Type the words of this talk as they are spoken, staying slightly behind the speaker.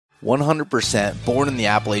100% born in the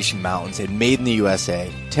Appalachian Mountains and made in the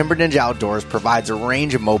USA, Timber Ninja Outdoors provides a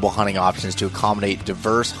range of mobile hunting options to accommodate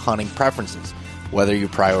diverse hunting preferences. Whether you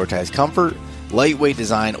prioritize comfort, lightweight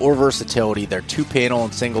design, or versatility, their 2-panel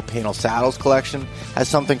and single-panel saddles collection has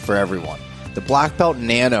something for everyone. The Black Belt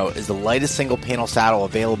Nano is the lightest single-panel saddle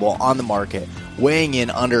available on the market, weighing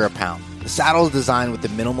in under a pound. The saddle is designed with the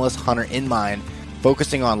minimalist hunter in mind,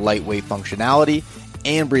 focusing on lightweight functionality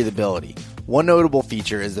and breathability. One notable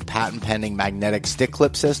feature is the patent-pending magnetic stick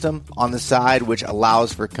clip system on the side, which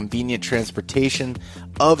allows for convenient transportation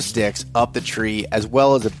of sticks up the tree, as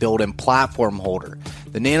well as a built-in platform holder.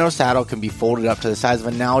 The Nano saddle can be folded up to the size of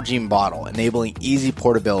a Nalgene bottle, enabling easy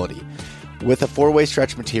portability. With a 4-way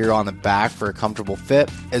stretch material on the back for a comfortable fit,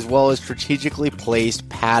 as well as strategically placed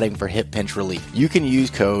padding for hip pinch relief. You can use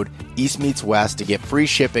code EastMeetsWest to get free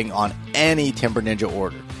shipping on any Timber Ninja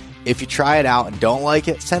order. If you try it out and don't like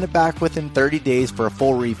it, send it back within 30 days for a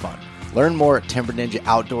full refund. Learn more at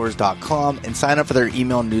timberninjaoutdoors.com and sign up for their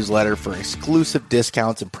email newsletter for exclusive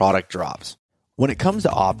discounts and product drops. When it comes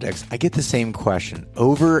to optics, I get the same question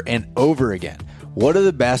over and over again. What are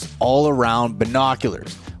the best all-around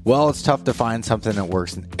binoculars? Well, it's tough to find something that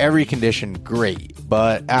works in every condition great,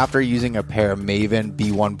 but after using a pair of Maven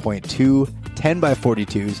B1.2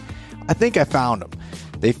 10x42s, I think I found them.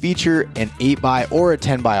 They feature an 8x or a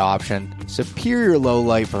 10x option, superior low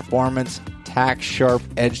light performance, tack sharp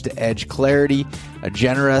edge-to-edge clarity, a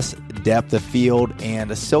generous depth of field,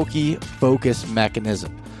 and a silky focus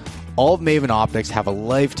mechanism. All of Maven optics have a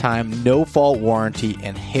lifetime no-fault warranty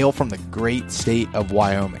and hail from the great state of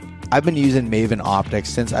Wyoming. I've been using Maven optics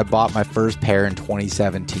since I bought my first pair in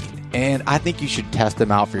 2017, and I think you should test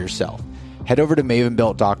them out for yourself. Head over to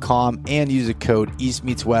mavenbuilt.com and use the code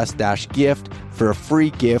EastMeetsWest-gift for a free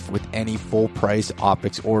gift with any full-price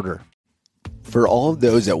optics order. For all of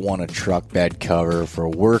those that want a truck bed cover for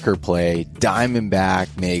work or play,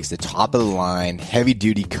 Diamondback makes the top-of-the-line,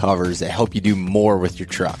 heavy-duty covers that help you do more with your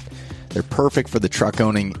truck. They're perfect for the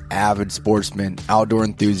truck-owning, avid sportsmen, outdoor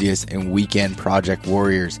enthusiasts, and weekend project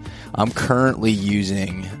warriors. I'm currently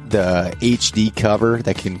using the HD cover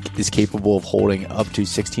that is capable of holding up to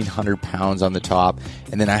 1,600 pounds on the top,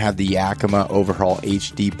 and then I have the Yakima Overhaul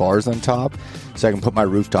HD bars on top, so I can put my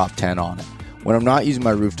rooftop tent on it. When I'm not using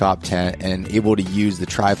my rooftop tent and able to use the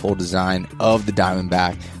trifold design of the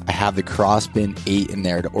Diamondback, I have the Crossbin 8 in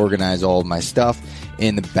there to organize all of my stuff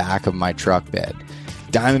in the back of my truck bed.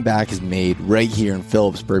 Diamondback is made right here in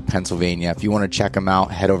Phillipsburg, Pennsylvania. If you want to check them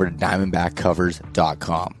out, head over to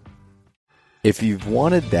diamondbackcovers.com. If you've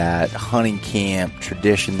wanted that hunting camp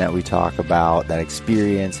tradition that we talk about, that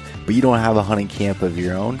experience, but you don't have a hunting camp of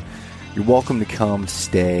your own, you're welcome to come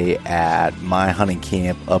stay at my hunting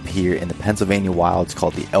camp up here in the Pennsylvania wilds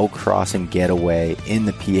called the Elk Crossing Getaway in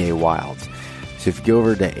the PA wilds. So if you go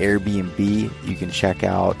over to Airbnb, you can check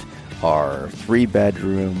out our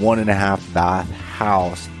 3-bedroom, 1.5 bath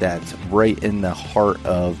house that's right in the heart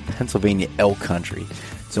of Pennsylvania elk country.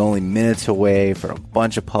 It's only minutes away from a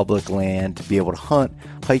bunch of public land to be able to hunt,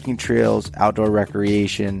 hiking trails, outdoor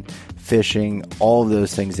recreation, fishing, all of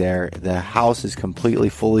those things there. The house is completely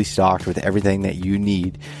fully stocked with everything that you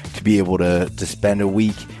need to be able to spend a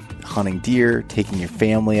week hunting deer, taking your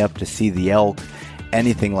family up to see the elk,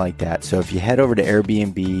 anything like that. So if you head over to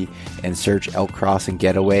Airbnb and search Elk Crossing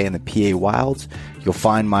Getaway in the PA Wilds, you'll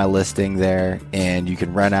find my listing there, and you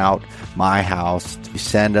can rent out my house.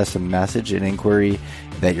 Send us a message, an inquiry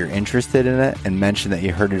that you're interested in it, and mention that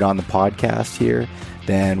you heard it on the podcast here.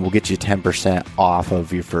 Then we'll get you 10% off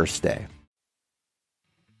of your first stay.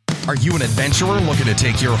 Are you an adventurer looking to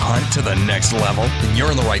take your hunt to the next level? Then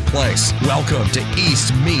you're in the right place. Welcome to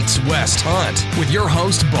East Meets West Hunt with your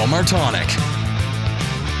host, Bo Martonic.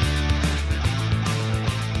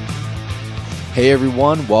 Hey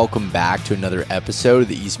everyone, welcome back to another episode of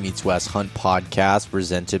the East Meets West Hunt podcast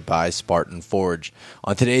presented by Spartan Forge.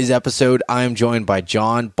 On today's episode, I am joined by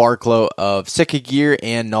John Barklow of Sitka Gear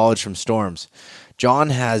and Knowledge from Storms.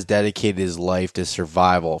 John has dedicated his life to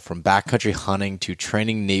survival, from backcountry hunting to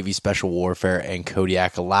training Navy Special Warfare in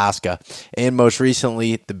Kodiak, Alaska, and most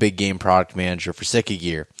recently, the big game product manager for Sitka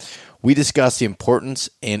Gear. We discuss the importance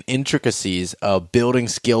and intricacies of building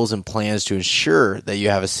skills and plans to ensure that you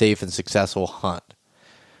have a safe and successful hunt.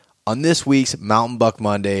 On this week's Mountain Buck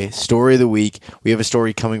Monday Story of the Week, we have a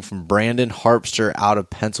story coming from Brandon Harpster out of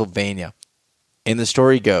Pennsylvania. And the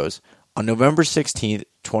story goes, on November 16th,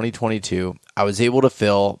 2022, I was able to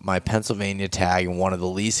fill my Pennsylvania tag in one of the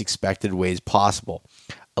least expected ways possible.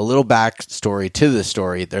 A little backstory to this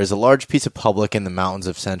story. There's a large piece of public in the mountains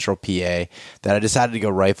of central PA that I decided to go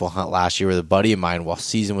rifle hunt last year with a buddy of mine while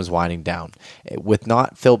season was winding down. With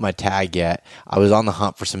not filled my tag yet, I was on the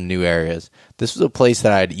hunt for some new areas. This was a place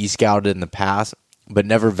that I had e-scouted in the past, but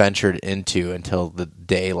never ventured into until the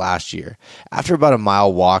day last year. After about a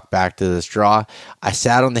mile walk back to this draw, I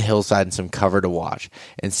sat on the hillside in some cover to watch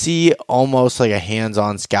and see almost like a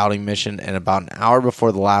hands-on scouting mission, and about an hour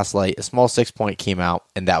before the last light, a small 6-point came out,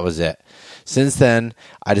 and that was it. Since then,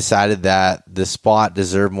 I decided that the spot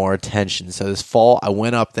deserved more attention, so this fall I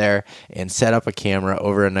went up there and set up a camera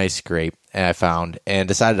over a nice scrape I found and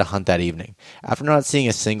decided to hunt that evening. After not seeing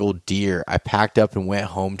a single deer, I packed up and went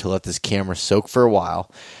home to let this camera soak for a while.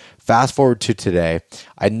 Fast forward to today,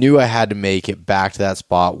 I knew I had to make it back to that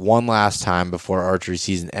spot one last time before archery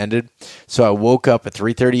season ended, so I woke up at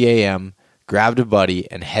 3:30 a.m., grabbed a buddy,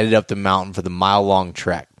 and headed up the mountain for the mile-long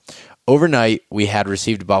trek. Overnight, we had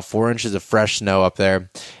received about 4 inches of fresh snow up there,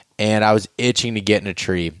 and I was itching to get in a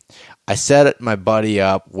tree. I set my buddy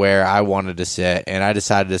up where I wanted to sit, and I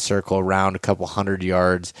decided to circle around a couple 100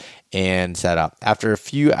 yards and set up. After a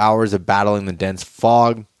few hours of battling the dense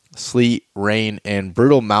fog, sleet, rain, and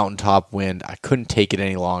brutal mountaintop wind, I couldn't take it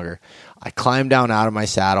any longer. I climbed down out of my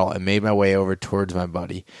saddle and made my way over towards my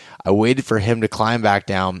buddy. I waited for him to climb back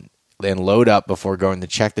down and load up before going to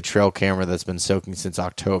check the trail camera that's been soaking since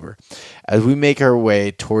October. As we make our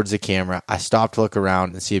way towards the camera, I stop to look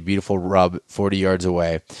around and see a beautiful rub 40 yards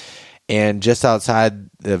away. And just outside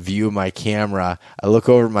the view of my camera, I look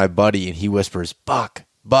over at my buddy and he whispers, "Buck,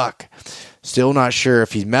 buck." Still not sure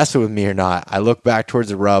if he's messing with me or not. I look back towards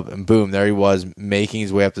the rub and boom, there he was making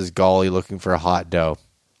his way up this gully looking for a hot doe.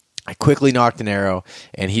 I quickly nocked an arrow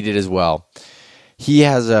and he did as well. He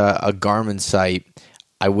has a Garmin sight.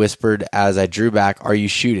 I whispered as I drew back, "Are you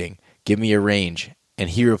shooting? Give me a range." And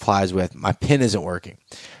he replies with, "My pin isn't working."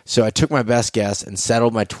 So I took my best guess and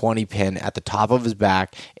settled my 20 pin at the top of his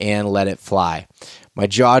back and let it fly. My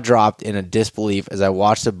jaw dropped in a disbelief as I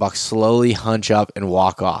watched the buck slowly hunch up and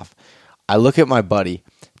walk off. I look at my buddy.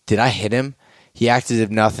 Did I hit him? He acted as if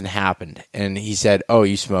nothing happened, and he said, "Oh,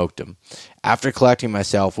 you smoked him." After collecting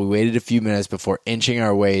myself, we waited a few minutes before inching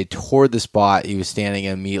our way toward the spot he was standing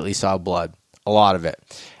and immediately saw blood. A lot of it.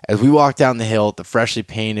 As we walked down the hill, the freshly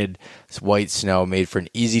painted white snow made for an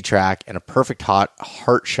easy track and a perfect heart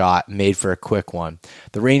shot made for a quick one.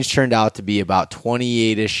 The range turned out to be about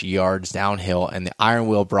 28-ish yards downhill, and the iron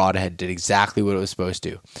wheel broadhead did exactly what it was supposed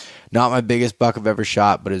to. Not my biggest buck I've ever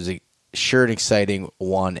shot, but it was a sure an exciting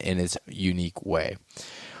one in its unique way.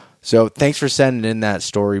 So thanks for sending in that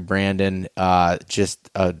story, Brandon.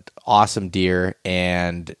 Just an awesome deer,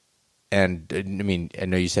 and I mean, I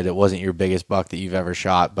know you said it wasn't your biggest buck that you've ever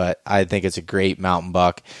shot, but I think it's a great mountain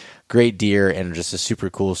buck, great deer, and just a super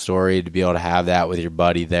cool story to be able to have that with your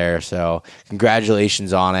buddy there. So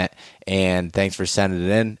congratulations on it, and thanks for sending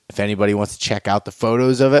it in. If anybody wants to check out the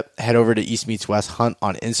photos of it, head over to East Meets West Hunt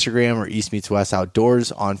on Instagram or East Meets West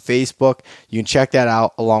Outdoors on Facebook. You can check that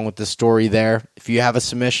out along with the story there. If you have a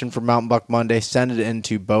submission for Mountain Buck Monday, send it in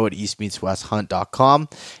to bo@eastmeetswesthunt.com,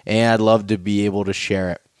 and I'd love to be able to share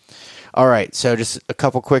it. All right, so just a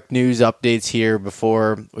couple quick news updates here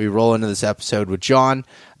before we roll into this episode with John.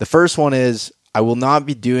 The first one is I will not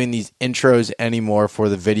be doing these intros anymore for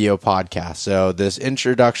the video podcast. So this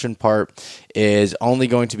introduction part is only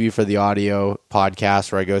going to be for the audio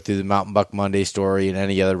podcast where I go through the Mountain Buck Monday story and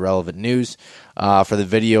any other relevant news. For the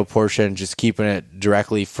video portion, just keeping it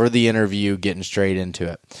directly for the interview, getting straight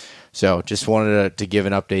into it. So just wanted to give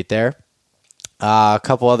an update there. A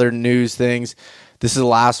couple other news things. This is the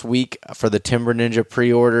last week for the Timber Ninja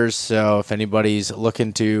pre-orders, so if anybody's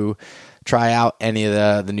looking to try out any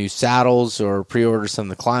of the new saddles or pre-order some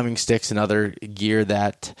of the climbing sticks and other gear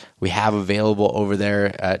that we have available over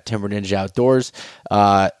there at Timber Ninja Outdoors,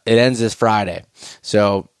 it ends this Friday.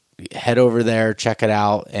 So head over there, check it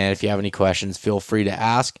out, and if you have any questions, feel free to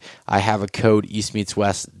ask. I have a code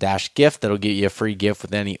EastMeetsWest-gift that'll get you a free gift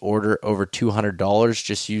with any order over $200.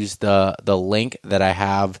 Just use the link that I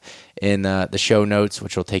have in the show notes,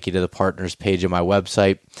 which will take you to the partners page of my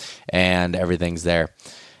website, and everything's there.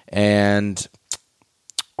 And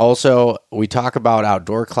also, we talk about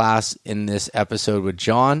outdoor class in this episode with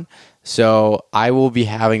John. So I will be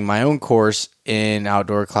having my own course in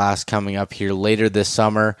outdoor class coming up here later this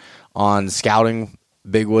summer on scouting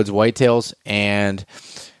big woods whitetails. And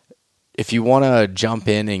if you want to jump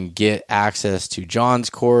in and get access to John's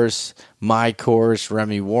course, my course,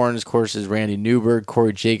 Remy Warren's courses, Randy Newberg,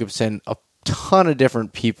 Corey Jacobson, a ton of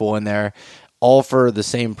different people in there, all for the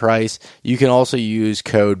same price. You can also use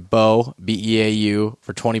code BEAU, B-E-A-U,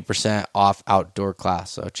 for 20% off outdoor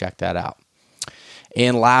class. So check that out.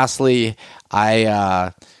 And lastly,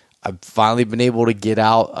 I've finally been able to get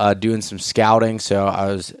out doing some scouting. So I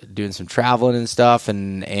was doing some traveling and stuff,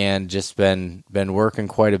 and just been working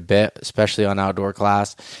quite a bit, especially on Outdoor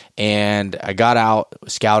Class. And I got out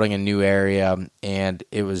scouting a new area, and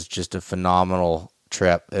it was just a phenomenal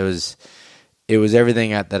trip. It was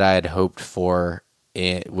everything that I had hoped for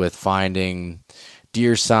with finding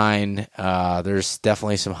deer sign. There's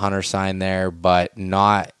definitely some hunter sign there, but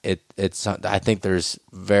not it's I think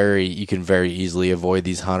you can very easily avoid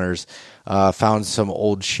these hunters. Found some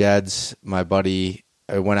old sheds.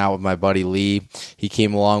 I went out with my buddy Lee. He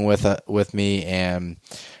came along with me and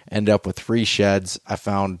ended up with 3 sheds. I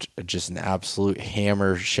found just an absolute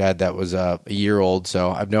hammer shed that was a year old.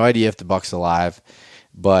 So I have no idea if the buck's alive,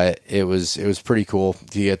 but it was pretty cool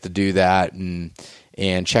to get to do that and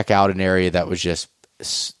check out an area that was just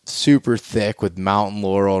super thick with mountain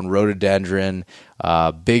laurel and rhododendron,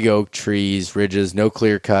 big oak trees, ridges, no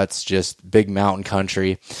clear cuts, just big mountain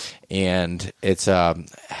country. And it's a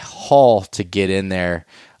haul to get in there.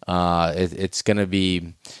 It's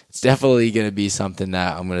definitely going to be something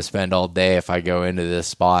that I'm going to spend all day if I go into this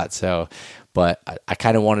spot. So, but I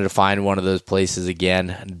kind of wanted to find one of those places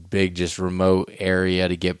again, big, just remote area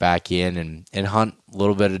to get back in and hunt a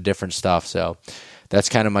little bit of different stuff. So that's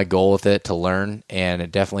kind of my goal with it, to learn, and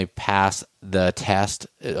it definitely passed the test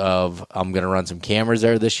of I'm going to run some cameras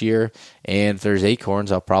there this year, and if there's acorns,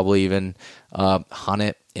 I'll probably even hunt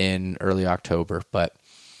it in early October. But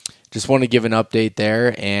just want to give an update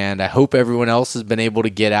there, and I hope everyone else has been able to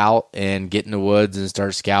get out and get in the woods and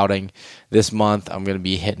start scouting. This month, I'm going to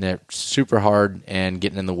be hitting it super hard and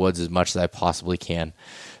getting in the woods as much as I possibly can.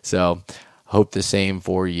 So hope the same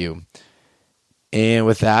for you. And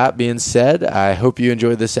with that being said, I hope you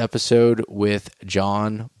enjoyed this episode with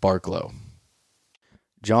John Barklow.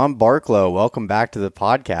 John Barklow, welcome back to the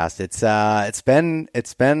podcast.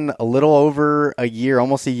 It's been a little over a year,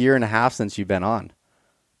 almost a year and a half since you've been on.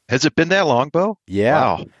 Has it been that long, Bo? Yeah.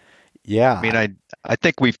 Wow. Yeah. I mean, I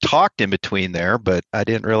think we've talked in between there, but I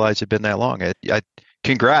didn't realize it'd been that long.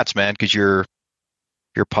 Congrats, man, because your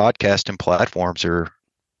podcast and platforms are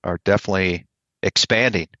definitely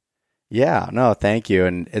expanding. Yeah, no, thank you.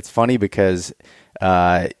 And it's funny because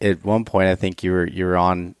at one point I think you were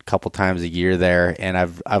on a couple times a year there, and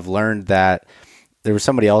I've learned that there was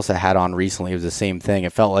somebody else I had on recently. It was the same thing.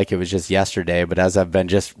 It felt like it was just yesterday, but as I've been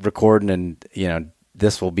just recording, and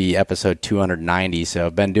this will be episode 290, so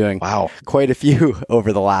I've been doing quite a few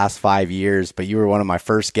over the last 5 years. But you were one of my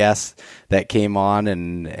first guests that came on,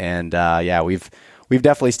 and yeah, we've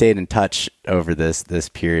definitely stayed in touch over this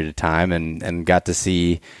period of time, and got to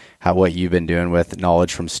see what you've been doing with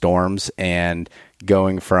Knowledge from Storms, and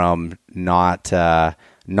going from not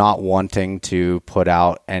wanting to put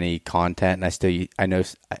out any content. And I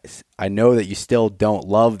know that you still don't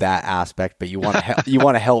love that aspect, but you want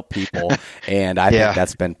to help people, and I think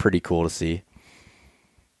that's been pretty cool to see.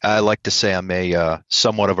 I like to say I'm a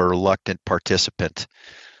somewhat of a reluctant participant,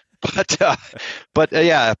 but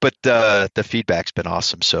the feedback's been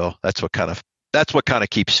awesome. So that's what kind of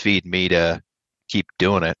keeps feeding me to keep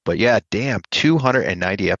doing it. But yeah, damn,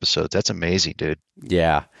 290 episodes. That's amazing, dude.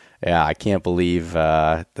 Yeah, I can't believe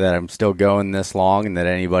that I'm still going this long, and that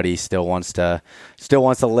anybody still wants to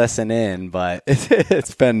listen in. But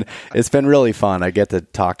it's been really fun. I get to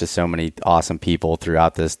talk to so many awesome people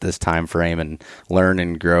throughout this time frame, and learn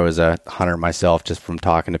and grow as a hunter myself, just from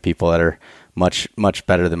talking to people that are much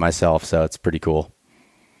better than myself. So it's pretty cool.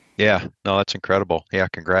 Yeah, no, that's incredible. Yeah,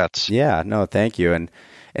 congrats. Yeah, no, thank you. And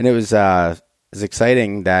it was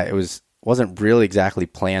exciting that it wasn't really exactly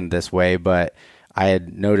planned this way, but I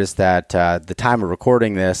had noticed that the time of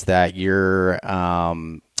recording this, that your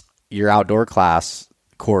Outdoor Class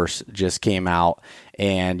course just came out,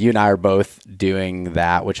 and you and I are both doing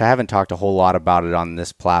that, which I haven't talked a whole lot about it on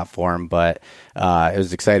this platform, but it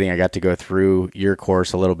was exciting. I got to go through your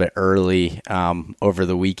course a little bit early over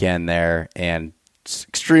the weekend there, and it's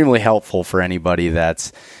extremely helpful for anybody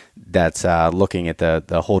that's looking at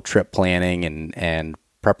the whole trip planning and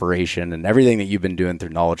preparation and everything that you've been doing through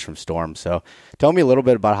Knowledge from Storm. So tell me a little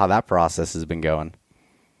bit about how that process has been going.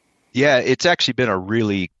 Yeah, it's actually been a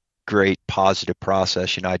really great, positive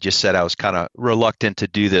process. I just said I was kind of reluctant to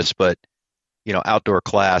do this, but Outdoor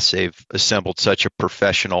Class, they've assembled such a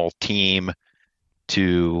professional team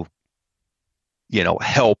to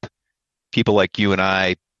help people like you and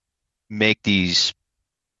I make these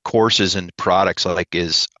courses and products like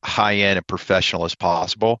as high end and professional as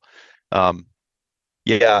possible. I've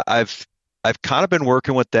kind of been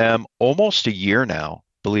working with them almost a year now,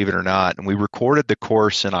 believe it or not. And we recorded the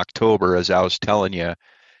course in October, as I was telling you,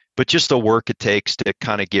 but just the work it takes to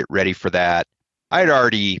kind of get ready for that. I'd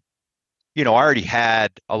already, I already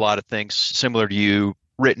had a lot of things similar to you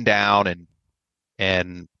written down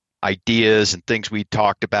and ideas and things we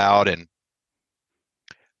talked about. And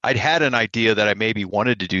I'd had an idea that I maybe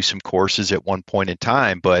wanted to do some courses at one point in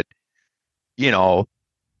time, but, you know,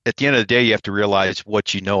 at the end of the day, you have to realize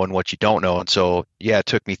what you know and what you don't know. And so, yeah, it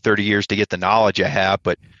took me 30 years to get the knowledge I have,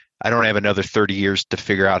 but I don't have another 30 years to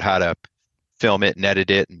figure out how to film it and edit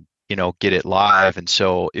it and, get it live. And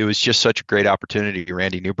so it was just such a great opportunity.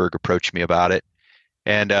 Randy Newberg approached me about it.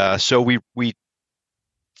 And so we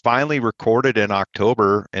finally recorded in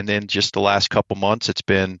October. And then just the last couple months, it's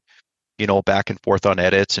been, back and forth on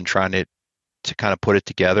edits and trying to kind of put it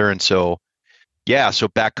together. And so, yeah, so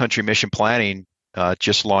Backcountry Mission Planning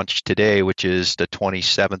just launched today, which is the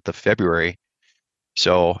 27th of February.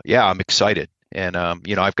 So yeah, I'm excited. And,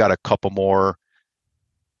 I've got a couple more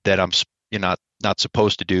that I'm, not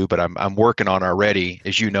supposed to do, but I'm working on already.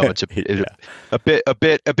 As you know, it's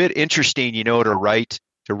a bit interesting, to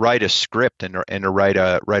write a script and to write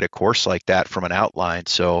a course like that from an outline.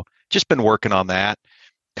 So just been working on that,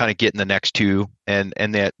 kind of getting the next two, and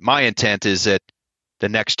that my intent is that the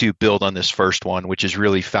next two build on this first one, which is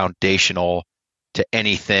really foundational to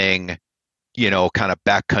anything, kind of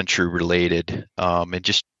backcountry related, and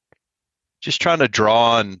just trying to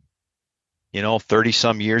draw on, 30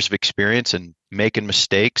 some years of experience and making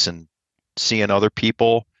mistakes and seeing other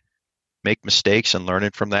people make mistakes and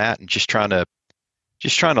learning from that, and just trying to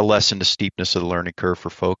lessen the steepness of the learning curve for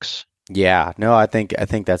folks. Yeah, no, I think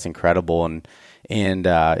that's incredible. And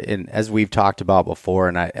as we've talked about before,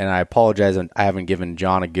 and I apologize, I haven't given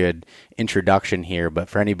John a good introduction here, but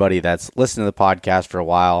for anybody that's listened to the podcast for a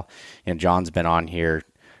while, and John's been on here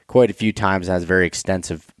quite a few times, has a very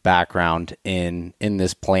extensive background in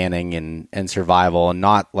this planning and survival, and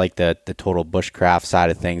not like the total bushcraft side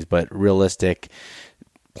of things, but realistic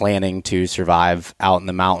planning to survive out in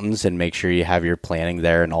the mountains and make sure you have your planning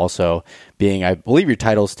there. And also being, I believe your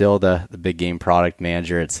title is still the big game product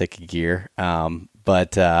manager at Sitka Gear.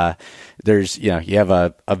 But there's, you have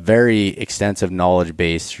a very extensive knowledge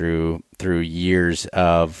base through years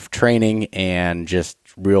of training and just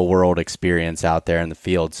real world experience out there in the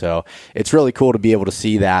field. So it's really cool to be able to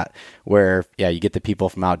see that, where, you get the people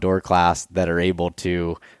from Outdoor Class that are able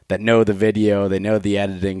to, that know the video, they know the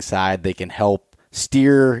editing side, they can help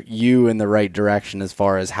steer you in the right direction as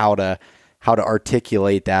far as how to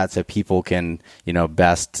articulate that so people can,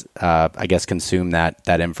 best, consume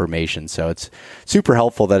that information. So it's super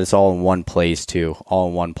helpful that it's all in one place too, all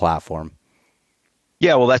in one platform.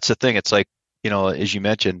 Yeah, well, that's the thing. It's like, as you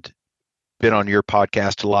mentioned, been on your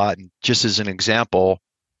podcast a lot, and just as an example,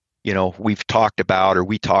 we talked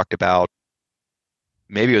about,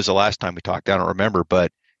 maybe it was the last time we talked, I don't remember,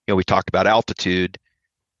 but, we talked about altitude.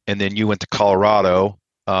 And then you went to Colorado,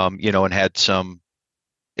 and had some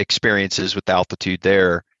experiences with altitude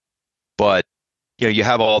there. But, you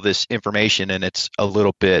have all this information and it's a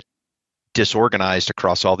little bit disorganized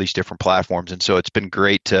across all these different platforms. And so it's been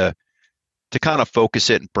great to kind of focus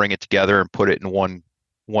it and bring it together and put it in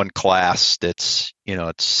one class that's,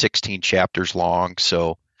 it's 16 chapters long.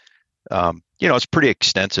 So, it's pretty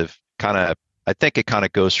extensive. I think it kind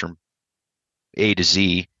of goes from A to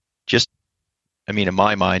Z. In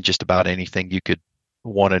my mind, just about anything you could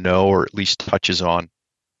want to know, or at least touches on,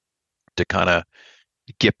 to kind of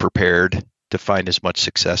get prepared to find as much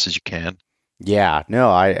success as you can. Yeah,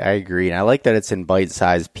 no, I agree. And I like that it's in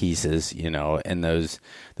bite-sized pieces, and those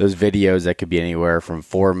videos that could be anywhere from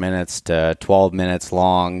 4 minutes to 12 minutes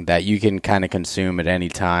long that you can kind of consume at any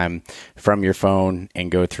time from your phone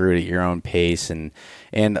and go through it at your own pace. And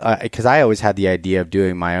because I always had the idea of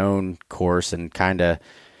doing my own course and kind of,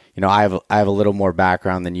 I have a little more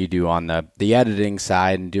background than you do on the editing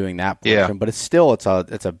side and doing that portion, but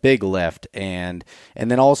it's a big lift. And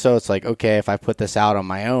then also it's like, okay, if I put this out on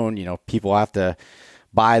my own, people have to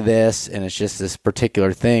buy this, and it's just this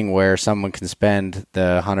particular thing where someone can spend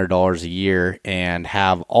the $100 a year and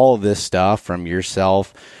have all of this stuff from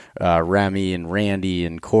yourself, Remy and Randy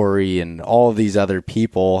and Corey and all of these other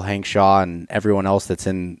people, Hank Shaw and everyone else that's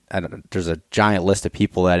in. There's a giant list of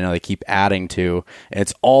people that I know they keep adding to, and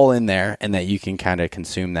it's all in there, and that you can kind of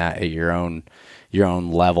consume that at your own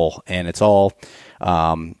level. And it's all,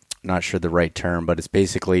 not sure the right term, but it's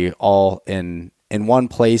basically all in one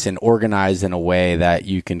place and organized in a way that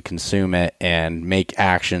you can consume it and make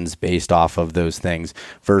actions based off of those things,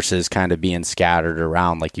 versus kind of being scattered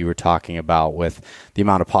around like you were talking about with the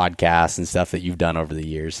amount of podcasts and stuff that you've done over the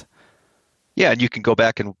years. Yeah, and you can go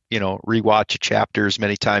back and, rewatch a chapter as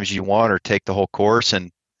many times as you want, or take the whole course.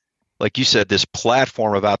 And like you said, this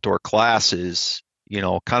platform of Outdoor Class is,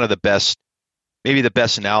 kind of the best maybe the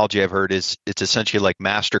best analogy I've heard is it's essentially like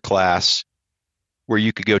master class where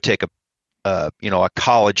you could go take a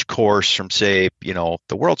college course from, say,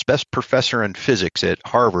 the world's best professor in physics at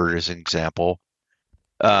Harvard as an example.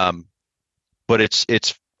 But it's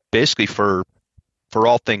basically for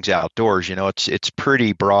all things outdoors. It's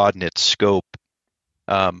pretty broad in its scope.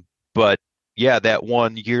 But yeah, that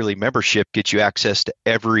one yearly membership gets you access to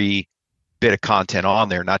every bit of content on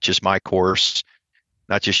there, not just my course,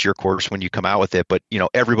 not just your course when you come out with it, but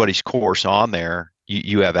everybody's course on there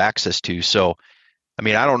you have access to. So, I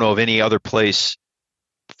mean, I don't know of any other place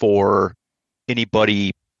for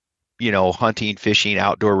anybody, hunting, fishing,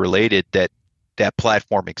 outdoor related that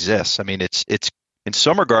platform exists. I mean, it's in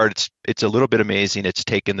some regard, it's a little bit amazing it's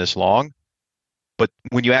taken this long, but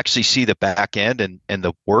when you actually see the back end and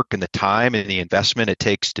the work and the time and the investment it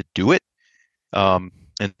takes to do it,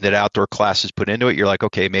 and that outdoor classes put into it, you're like,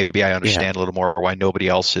 okay, maybe I understand a little more why nobody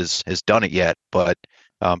else has done it yet. But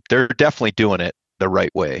they're definitely doing it the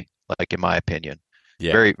right way, like in my opinion.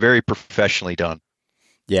 Yeah. Very, very professionally done.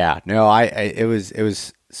 Yeah, no, it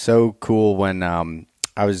was so cool when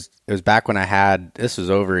it was back when this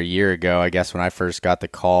was over a year ago, I guess, when I first got the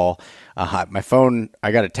call. My phone,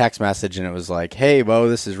 I got a text message and it was like, "Hey, Bo,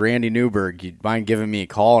 this is Randy Newberg. You mind giving me a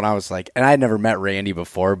call?" And I was like, and I had never met Randy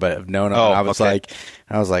before, but have known him. Oh, I was okay.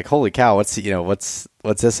 like, "Holy cow, what's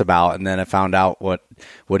this about?" And then I found out what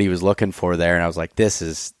he was looking for there, and I was like, "This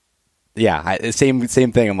is." Yeah, same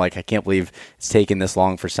thing. I'm like, I can't believe it's taken this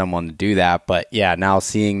long for someone to do that. But yeah, now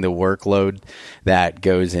seeing the workload that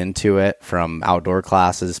goes into it from Outdoor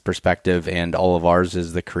Classes perspective and all of ours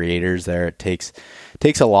as the creators there, it takes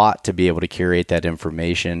a lot to be able to curate that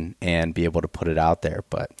information and be able to put it out there.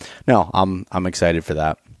 But no, I'm excited for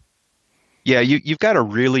that. Yeah, you've got to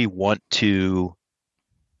really want to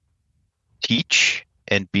teach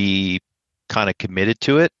and be kind of committed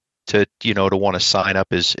to it to want to sign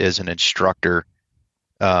up as an instructor.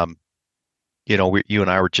 You and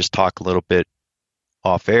I were just talking a little bit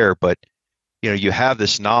off air, but you have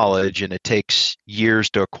this knowledge and it takes years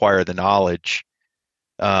to acquire the knowledge.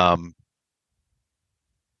 So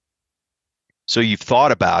you've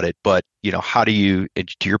thought about it, but how do you, and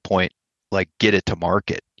to your point, like get it to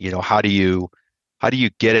market? How do you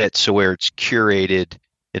get it so where it's curated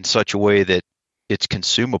in such a way that it's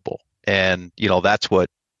consumable? And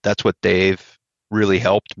that's what they've really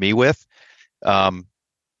helped me with.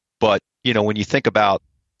 But when you think about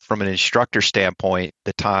from an instructor standpoint,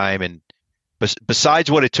 the time and besides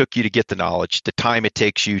what it took you to get the knowledge, the time it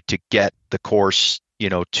takes you to get the course,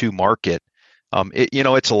 to market,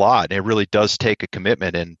 it's a lot. It really does take a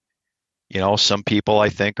commitment. And, some people I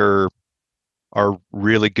think are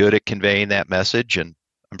really good at conveying that message. And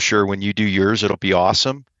I'm sure when you do yours, it'll be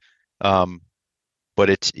awesome. But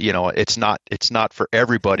it's not for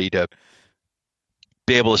everybody to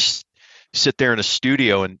be able to sit there in a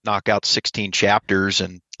studio and knock out 16 chapters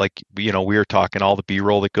and like we were talking all the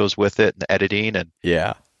B-roll that goes with it and the editing and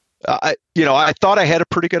I thought I had a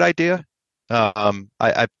pretty good idea.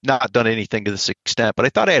 I've not done anything to this extent, but I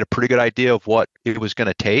thought I had a pretty good idea of what it was going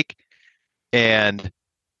to take. And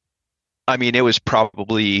I mean, it was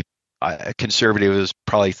probably conservative. It was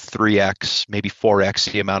probably 3x, maybe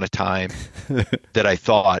 4x the amount of time that I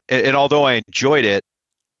thought. And although I enjoyed it,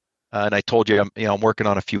 and I told you, I'm working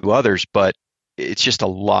on a few others, but it's just a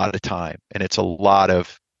lot of time and it's a lot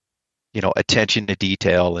of, attention to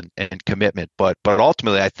detail and commitment. But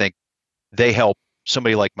ultimately, I think they help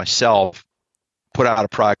somebody like myself put out a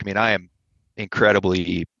product. I mean, I am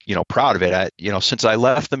incredibly, proud of it. Since I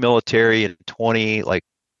left the military in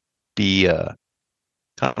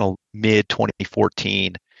kind of mid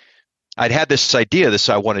 2014, I'd had this idea,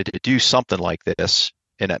 I wanted to do something like this.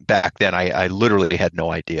 And back then I literally had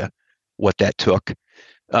no idea what that took.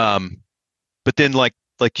 But then like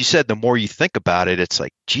you said, the more you think about it, it's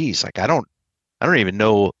like, geez, like I don't even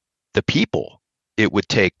know the people it would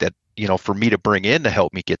take that, for me to bring in to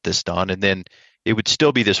help me get this done. And then it would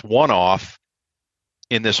still be this one-off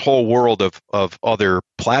in this whole world of other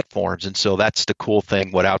platforms. And so that's the cool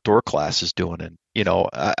thing what Outdoor Class is doing. And,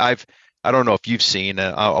 I don't know if you've seen,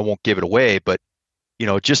 I won't give it away, but,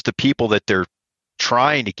 just the people that they're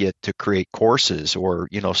trying to get to create courses or,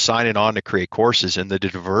 signing on to create courses and the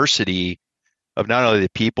diversity of not only the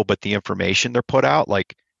people, but the information they're put out.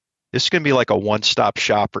 Like this is going to be like a one-stop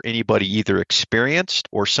shop for anybody either experienced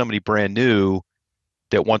or somebody brand new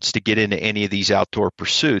that wants to get into any of these outdoor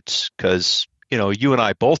pursuits. Cause, you and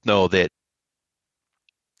I both know that,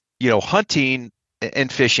 hunting and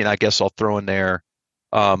fishing, I guess I'll throw in there.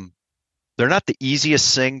 They're not the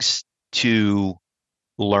easiest things to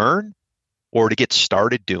learn or to get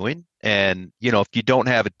started doing. And, if you don't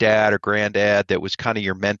have a dad or granddad that was kind of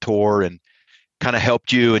your mentor and kind of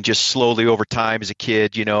helped you and just slowly over time as a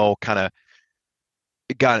kid, kind of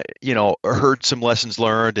got, heard some lessons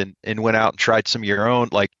learned and went out and tried some of your own,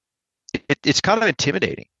 like it's kind of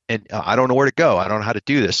intimidating. And I don't know where to go. I don't know how to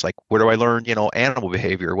do this. Like, where do I learn, animal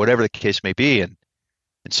behavior or whatever the case may be. And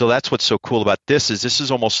so that's what's so cool about this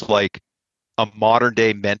is almost like a modern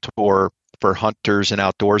day mentor for hunters and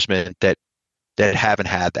outdoorsmen that haven't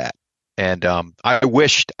had that. And I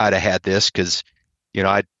wished I'd have had this because,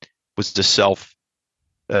 I was the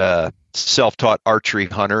self-taught archery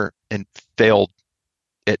hunter and failed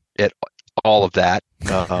at all of that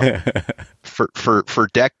for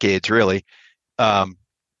decades, really.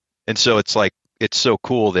 And so it's so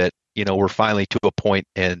cool that, we're finally to a point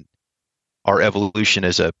in our evolution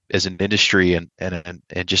as an industry and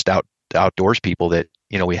just outdoors people that,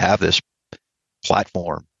 we have this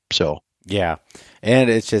platform. So yeah.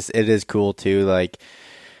 And it is cool too. Like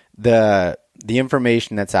the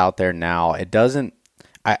information that's out there now, I don't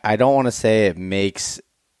want to say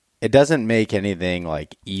it doesn't make anything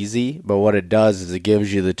like easy, but what it does is it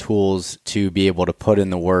gives you the tools to be able to put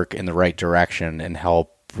in the work in the right direction and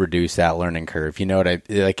help reduce that learning curve. You know what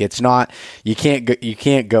it's not, you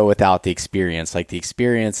can't go without the experience. Like the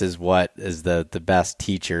experience is what is the best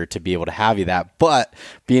teacher to be able to have you that, but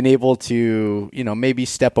being able to, maybe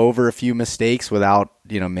step over a few mistakes without,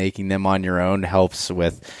 making them on your own helps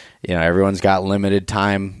with, everyone's got limited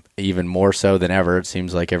time, even more so than ever. It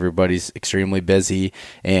seems like everybody's extremely busy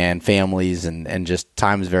and families and just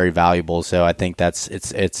time is very valuable. So I think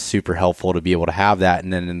it's super helpful to be able to have that.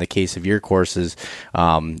 And then in the case of your courses,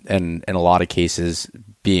 and in a lot of cases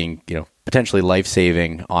being, potentially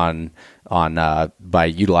life-saving on by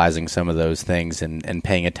utilizing some of those things and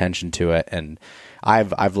paying attention to it. And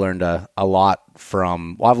I've learned a lot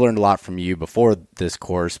from you before this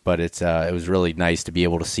course, but it was really nice to be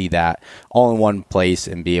able to see that all in one place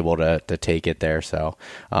and be able to take it there. So,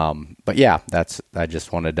 but yeah, I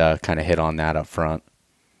just wanted to kind of hit on that up front.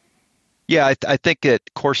 Yeah, I think that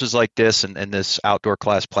courses like this and this outdoor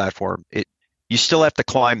class platform, you still have to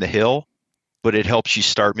climb the hill, but it helps you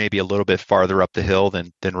start maybe a little bit farther up the hill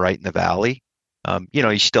than right in the valley.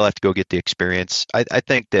 You still have to go get the experience. I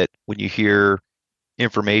think that when you hear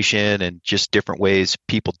information and just different ways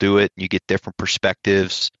people do it, and you get different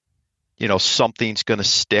perspectives, something's going to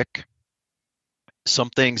stick. Some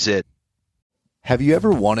things that... Have you ever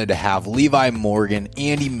wanted to have Levi Morgan,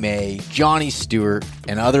 Andy May, Johnny Stewart,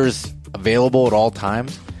 and others available at all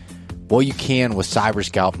times? Well, you can with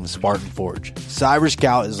CyberScout from Spartan Forge.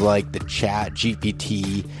 CyberScout is like the chat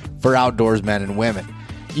GPT for outdoors men and women.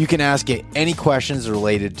 You can ask it any questions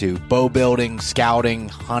related to bow building, scouting,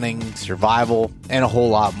 hunting, survival, and a whole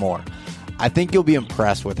lot more. I think you'll be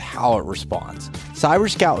impressed with how it responds.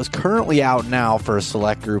 CyberScout is currently out now for a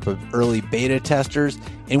select group of early beta testers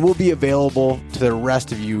and will be available to the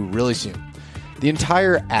rest of you really soon. The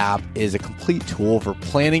entire app is a complete tool for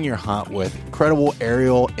planning your hunt with incredible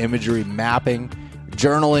aerial imagery mapping,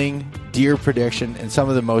 journaling, deer prediction, and some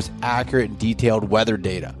of the most accurate and detailed weather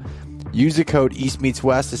data. Use the code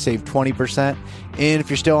EastMeetsWest to save 20%. And if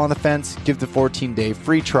you're still on the fence, give the 14-day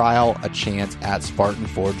free trial a chance at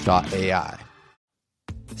SpartanForge.ai.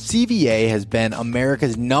 CVA has been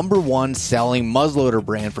America's #1 selling muzzleloader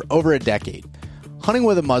brand for over a decade. Hunting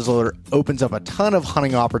with a muzzleloader opens up a ton of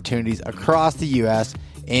hunting opportunities across the U.S.,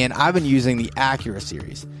 and I've been using the Acura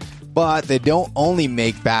series. But they don't only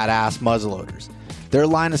make badass muzzleloaders. Their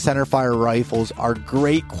line of centerfire rifles are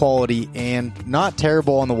great quality and not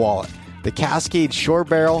terrible on the wallet. The Cascade Short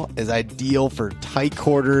Barrel is ideal for tight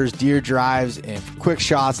quarters, deer drives, and for quick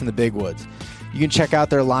shots in the big woods. You can check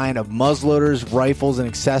out their line of muzzleloaders, rifles, and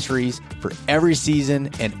accessories for every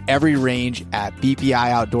season and every range at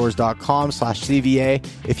bpioutdoors.com/CVA.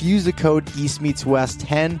 If you use the code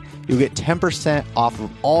EastMeetsWest10, you'll get 10% off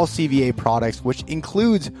of all CVA products, which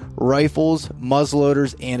includes rifles,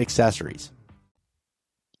 muzzleloaders, and accessories.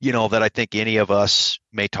 That I think any of us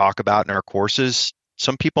may talk about in our courses.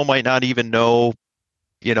 Some people might not even know,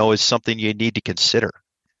 is something you need to consider.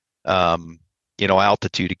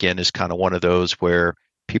 Altitude again is kind of one of those where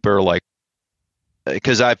people are like,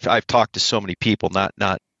 because I've talked to so many people, not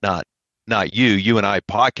you and I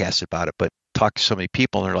podcasted about it, but talked to so many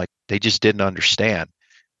people and they're like, they just didn't understand.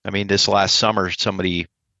 I mean, this last summer, two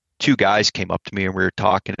guys came up to me and we were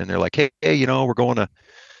talking and they're like, hey, we're going to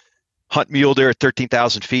hunt mule deer at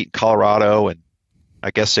 13,000 feet in Colorado. And I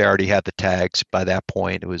guess they already had the tags by that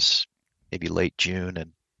point. It was maybe late June.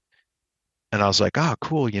 And I was like, oh,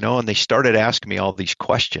 cool. And they started asking me all these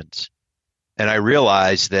questions. And I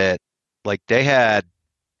realized that like they had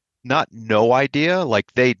not no idea.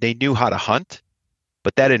 Like they knew how to hunt,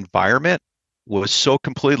 but that environment was so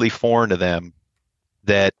completely foreign to them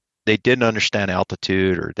that they didn't understand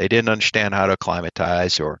altitude, or they didn't understand how to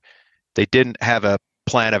acclimatize, or they didn't have a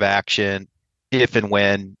plan of action if and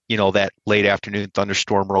when, that late afternoon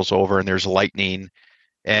thunderstorm rolls over and there's lightning.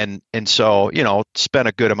 And so, spent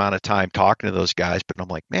a good amount of time talking to those guys, but I'm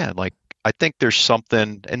like, man, like I think there's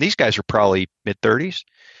something, and these guys are probably mid-30s.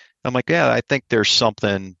 I'm like, yeah, I think there's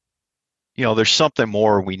something, there's something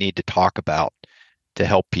more we need to talk about to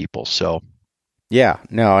help people. So yeah,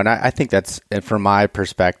 no, and I think that's, from my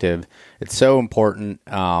perspective, it's so important,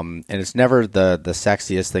 and it's never the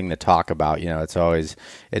sexiest thing to talk about. It's always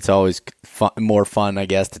more fun, I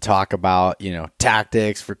guess, to talk about,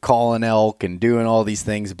 tactics for calling elk and doing all these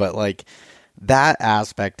things. But like that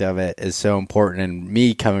aspect of it is so important. And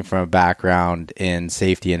me coming from a background in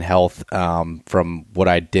safety and health, from what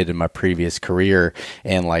I did in my previous career,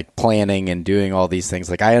 and like planning and doing all these things,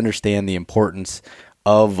 like I understand the importance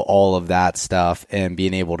of all of that stuff, and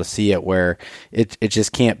being able to see it where it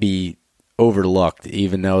just can't be overlooked,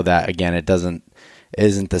 even though that, again,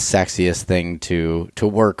 isn't the sexiest thing to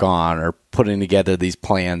work on, or putting together these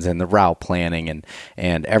plans and the route planning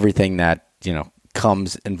and everything that,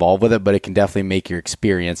 comes involved with it. But it can definitely make your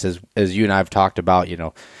experience, as you and I have talked about,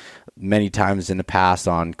 many times in the past,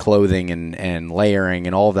 on clothing and layering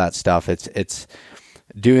and all of that stuff. It's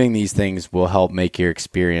doing these things will help make your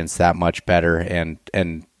experience that much better, and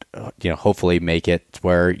hopefully make it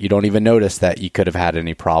where you don't even notice that you could have had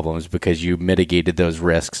any problems, because you mitigated those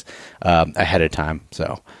risks ahead of time.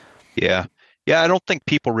 So yeah, I don't think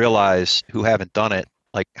people realize, who haven't done it,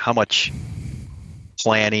 like how much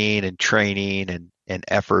planning and training and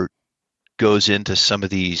effort goes into some of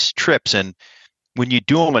these trips. And when you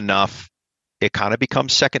do them enough, it kind of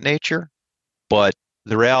becomes second nature. But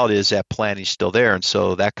the reality is that planning is still there. And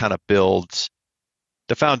so that kind of builds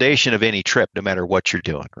the foundation of any trip, no matter what you're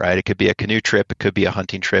doing, right? It could be a canoe trip, it could be a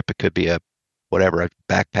hunting trip, it could be a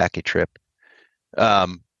backpacking trip.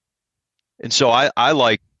 And so I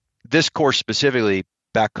like this course specifically.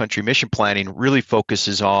 Backcountry mission planning really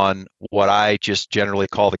focuses on what I just generally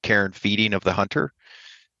call the care and feeding of the hunter.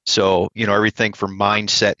 So, everything from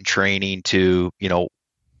mindset and training to,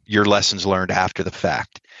 your lessons learned after the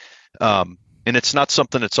fact. And it's not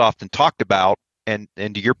something that's often talked about. And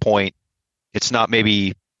to your point, it's not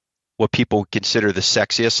maybe what people consider the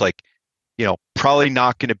sexiest. Like, probably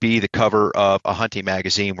not going to be the cover of a hunting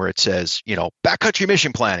magazine where it says, backcountry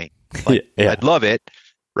mission planning. Like, yeah. I'd love it,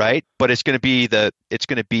 right? But it's going to be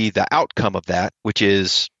the outcome of that, which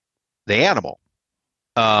is the animal.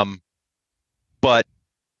 But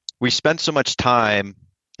we spend so much time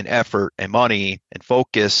and effort and money and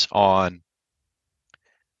focus on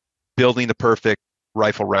building the perfect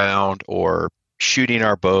rifle round, or shooting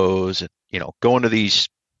our bows, and going to these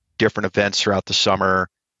different events throughout the summer.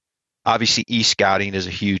 Obviously, e-scouting is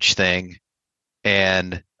a huge thing,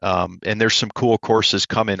 and there's some cool courses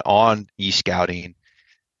coming on e-scouting.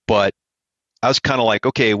 But I was kind of like,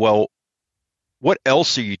 okay, well, what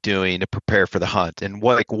else are you doing to prepare for the hunt? And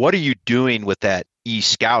what are you doing with that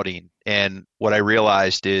e-scouting? And what I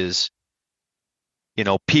realized is,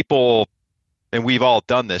 people, and we've all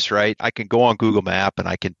done this, right? I can go on Google Map and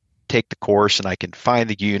I can take the course and I can find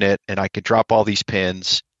the unit and I can drop all these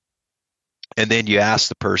pins. And then you ask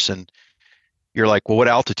the person, you're like, well, what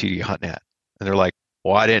altitude are you hunting at? And they're like,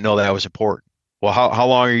 well, I didn't know that was important. Well, how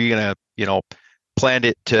long are you going to, plan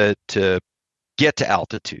it to get to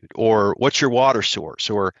altitude? Or what's your water source?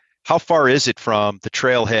 Or how far is it from the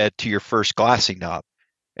trailhead to your first glassing knob?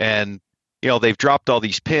 And, they've dropped all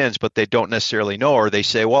these pins, but they don't necessarily know, or they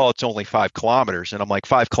say, well, it's only 5 kilometers. And I'm like,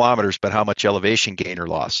 5 kilometers, but how much elevation gain or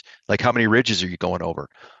loss? Like, how many ridges are you going over?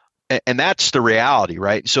 And that's the reality,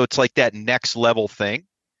 right? So it's like that next level thing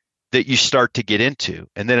that you start to get into.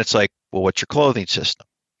 And then it's like, well, what's your clothing system?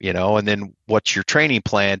 And then what's your training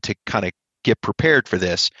plan to kind of get prepared for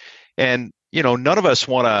this? And, none of us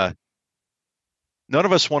want to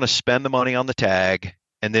spend the money on the tag,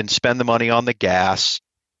 and then spend the money on the gas,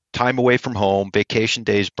 time away from home, vacation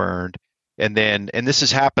days burned. And this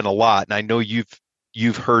has happened a lot. And I know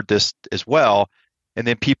you've heard this as well. And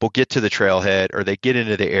then people get to the trailhead, or they get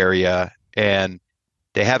into the area, and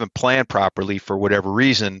they haven't planned properly for whatever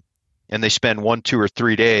reason. And they spend 1, 2, or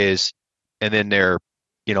 3 days, and then they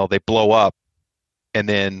blow up, and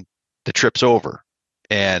then the trip's over,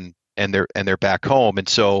 and they're back home. And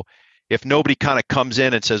so if nobody kind of comes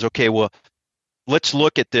in and says, okay, well, let's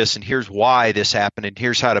look at this, and here's why this happened, and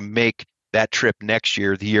here's how to make that trip next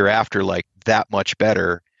year, the year after, like that much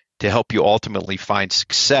better to help you ultimately find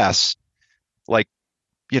success. Like,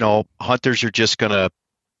 hunters are just going to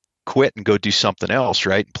quit and go do something else,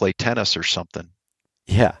 right? And play tennis or something.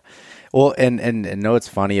 Yeah. Well, and know what's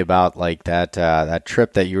funny about like that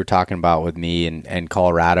trip that you were talking about with me and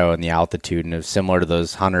Colorado and the altitude, and it was similar to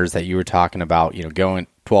those hunters that you were talking about, going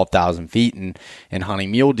 12,000 feet and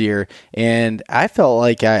hunting mule deer. And I felt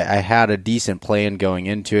like I had a decent plan going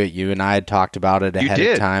into it. You and I had talked about it ahead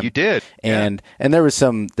of time. You did. And there was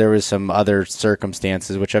some other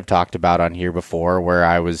circumstances which I've talked about on here before, where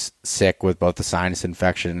I was sick with both the sinus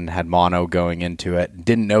infection and had mono going into it.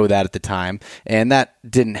 Didn't know that at the time, and that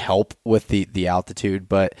didn't help with the altitude.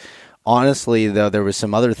 But honestly, though, there was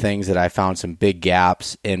some other things that I found some big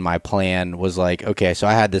gaps in my plan. Was like, okay, so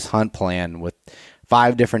I had this hunt plan with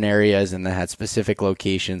 5 different areas and that had specific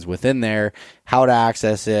locations within there, how to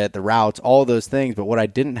access it, the routes, all those things. But what I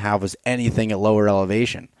didn't have was anything at lower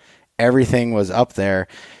elevation. Everything was up there,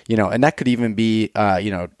 and that could even be,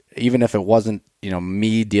 even if it wasn't,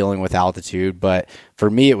 me dealing with altitude. But for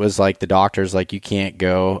me, it was like the doctor's like, you can't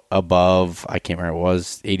go above, I can't remember, it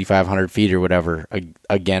was 8,500 feet or whatever,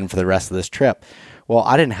 again for the rest of this trip. Well,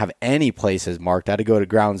 I didn't have any places marked. I had to go to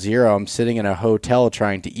ground zero. I'm sitting in a hotel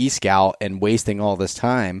trying to e-scout and wasting all this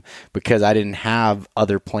time because I didn't have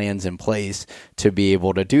other plans in place to be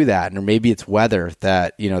able to do that. And maybe it's weather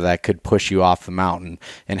that, that could push you off the mountain,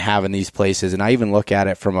 and having these places. And I even look at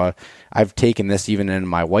it I've taken this even in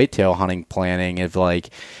my whitetail hunting planning of like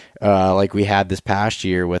we had this past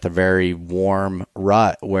year with a very warm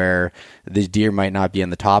rut where the deer might not be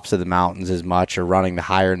in the tops of the mountains as much or running the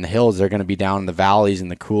higher in the hills. They're going to be down in the valleys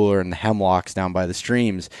and the cooler and the hemlocks down by the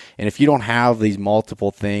streams. And if you don't have these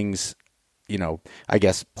multiple things, I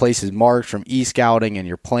guess places marked from e-scouting, and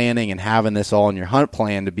you're planning and having this all in your hunt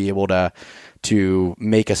plan to be able to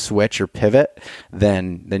make a switch or pivot,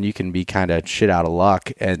 then you can be kind of shit out of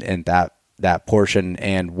luck and that portion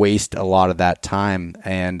and waste a lot of that time.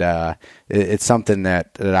 And it's something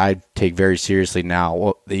that I take very seriously now,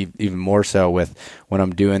 well, even more so with when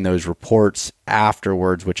I'm doing those reports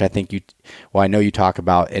afterwards, which I think I know you talk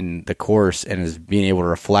about in the course, and is being able to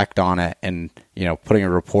reflect on it and, putting a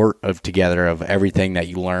report together of everything that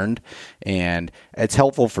you learned. And it's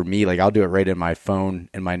helpful for me. Like, I'll do it right in my phone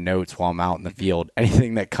in my notes while I'm out in the field.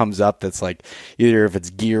 Anything that comes up that's like, either if it's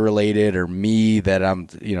gear related or me that I'm,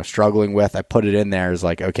 struggling with, I put it in there as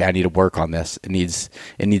like, okay, I need to work on this. It needs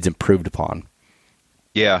improved upon.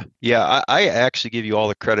 Yeah. I actually give you all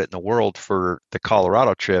the credit in the world for the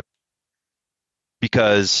Colorado trip,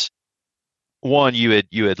 because one, you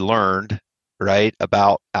had learned, right,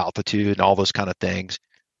 about altitude and all those kind of things.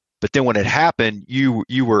 But then when it happened, you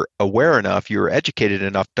were aware enough, you were educated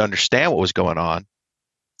enough to understand what was going on.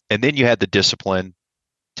 And then you had the discipline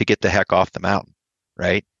to get the heck off the mountain,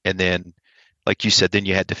 right? And then, like you said, then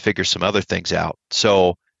you had to figure some other things out.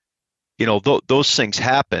 So, those things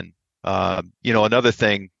happen. Another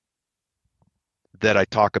thing that I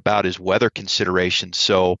talk about is weather considerations.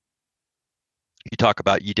 So you talk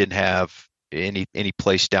about you didn't have any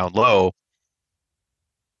place down low,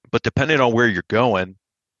 but depending on where you're going,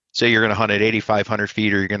 say you're going to hunt at 8,500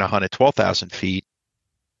 feet or you're going to hunt at 12,000 feet,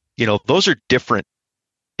 those are different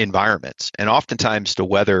environments. And oftentimes the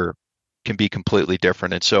weather can be completely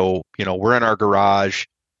different. And so, we're in our garage,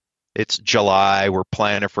 it's July, we're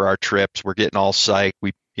planning for our trips, we're getting all psyched.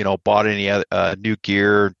 We, bought any new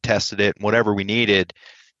gear, tested it, whatever we needed,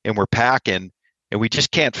 and we're packing, and we just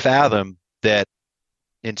can't fathom that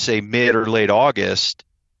in, say, mid or late August,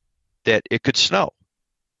 that it could snow.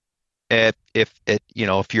 If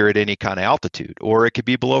you're at any kind of altitude, or it could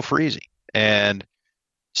be below freezing. And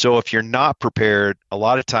so if you're not prepared, a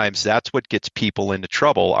lot of times that's what gets people into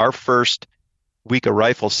trouble. Our first week of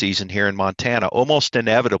rifle season here in Montana almost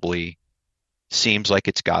inevitably seems like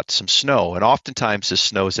it's got some snow, and oftentimes the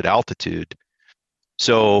snow's at altitude.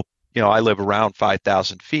 So, I live around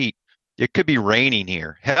 5,000 feet. It could be raining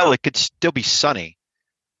here. Hell, it could still be sunny,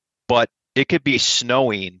 but it could be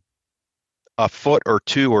snowing a foot or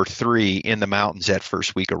 2 or 3 in the mountains that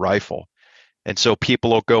first week of rifle. And so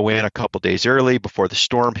people will go in a couple days early before the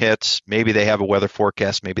storm hits. Maybe they have a weather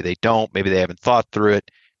forecast, maybe they don't, maybe they haven't thought through it.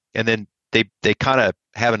 And then they kind of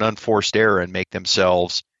have an unforced error and make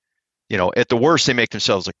themselves, at the worst, they make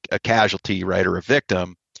themselves a casualty, right, or a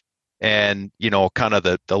victim. And, kind of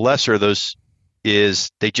the lesser of those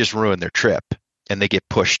is they just ruin their trip and they get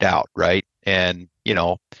pushed out, right? And,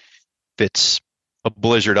 if it's a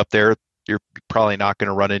blizzard up there, you're probably not going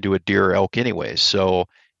to run into a deer or elk anyways. So,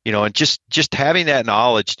 and just having that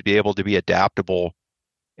knowledge to be able to be adaptable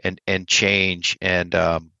and change. And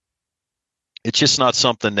it's just not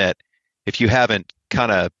something that, if you haven't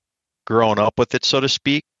kind of grown up with it, so to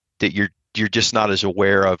speak, that you're just not as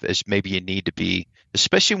aware of as maybe you need to be,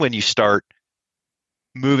 especially when you start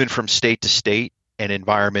moving from state to state and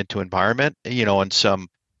environment to environment, and some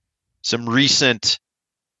recent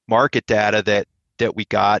market data that we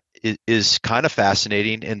got is kind of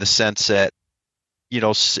fascinating in the sense that,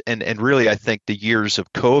 and really I think the years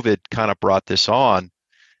of COVID kind of brought this on,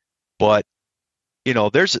 but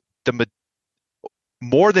there's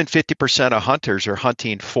more than 50% of hunters are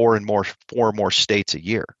hunting four or more states a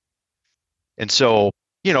year. And so,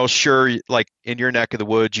 sure, like in your neck of the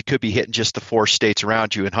woods, you could be hitting just the 4 states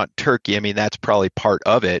around you and hunting turkey. I mean, that's probably part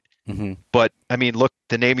of it. Mm-hmm. But I mean, look,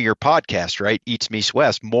 the name of your podcast, right? Eats Meets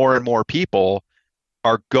West. More and more people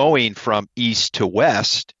are going from east to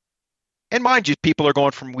west. And mind you, people are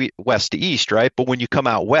going from west to east, right? But when you come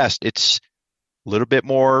out west, it's a little bit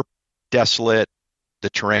more desolate. The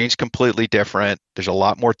terrain's completely different. There's a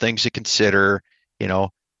lot more things to consider.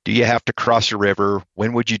 Do you have to cross a river?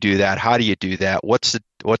 When would you do that? How do you do that? What's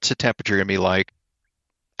the temperature gonna be like?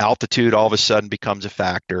 Altitude all of a sudden becomes a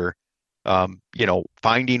factor.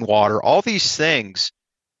 Finding water, all these things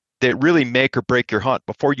that really make or break your hunt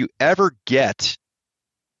before you ever get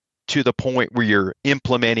to the point where you're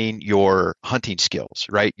implementing your hunting skills,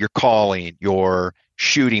 right? Your calling, your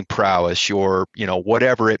shooting prowess, your,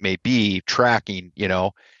 whatever it may be, tracking,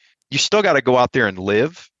 you still got to go out there and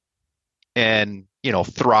live and,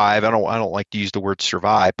 thrive. I don't like to use the word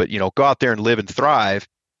survive, but, go out there and live and thrive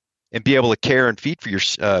and be able to care and feed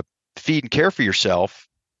and care for yourself,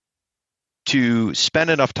 to spend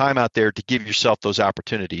enough time out there to give yourself those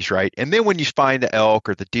opportunities, right? And then when you find the elk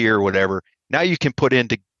or the deer or whatever, now you can put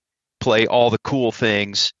into play all the cool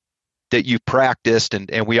things that you practiced and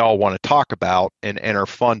we all want to talk about and are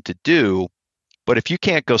fun to do. But if you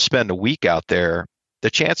can't go spend a week out there, the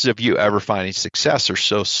chances of you ever finding success are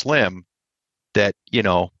so slim that,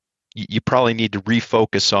 you probably need to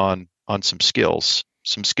refocus on some skills,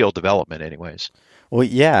 some skill development anyways. Well,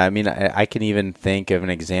 yeah, I mean, I can even think of an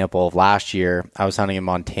example of last year. I was hunting in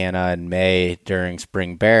Montana in May during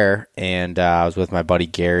spring bear, and I was with my buddy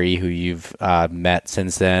Gary, who you've met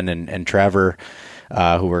since then, and Trevor,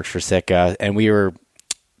 who works for Sitka, and we were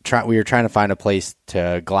trying to find a place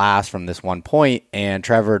to glass from this one point, and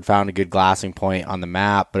Trevor had found a good glassing point on the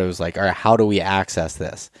map, but it was like, all right, how do we access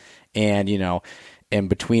this? And, in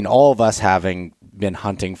between all of us having been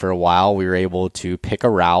hunting for a while, we were able to pick a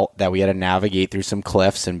route that we had to navigate through some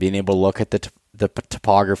cliffs and being able to look at the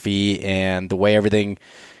topography and the way everything,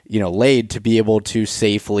 laid to be able to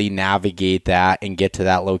safely navigate that and get to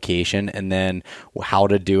that location, and then how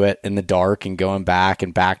to do it in the dark and going back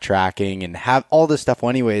and backtracking and have all this stuff. Well,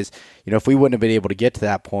 anyways, if we wouldn't have been able to get to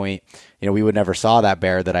that point, we would never saw that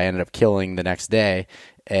bear that I ended up killing the next day.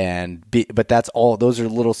 But that's all, those are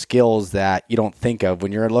little skills that you don't think of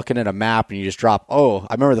when you're looking at a map and you just drop. Oh,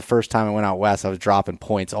 I remember the first time I went out west, I was dropping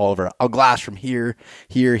points all over. I'll glass from here,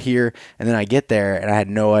 here, here. And then I get there and I had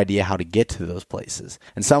no idea how to get to those places.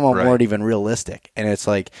 And some of them weren't even realistic. And it's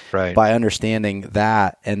like, by understanding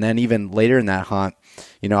that. And then even later in that hunt,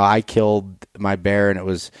 I killed my bear and it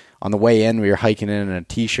was on the way in, we were hiking in a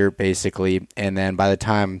t-shirt basically. And then by the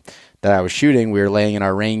time that I was shooting, we were laying in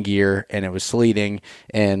our rain gear and it was sleeting.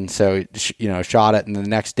 And so, shot it. And the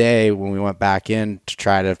next day when we went back in to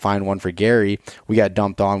try to find one for Gary, we got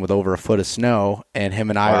dumped on with over a foot of snow, and him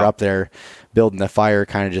and I were up there building the fire,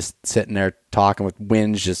 kind of just sitting there talking with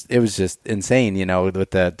winds. It was just insane, with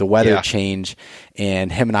the weather change,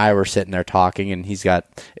 and him and I were sitting there talking, and he's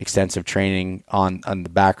got extensive training on the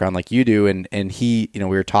background like you do. And he, we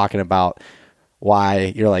were talking about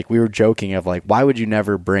why we were joking of like, why would you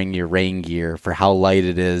never bring your rain gear for how light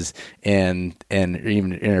it is and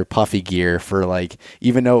even in your puffy gear for like,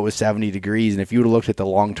 even though it was 70 degrees. And if you would have looked at the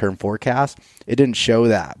long-term forecast, it didn't show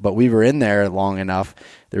that, but we were in there long enough.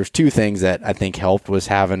 There's 2 things that I think helped was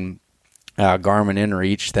having Garmin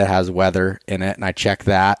InReach that has weather in it. And I check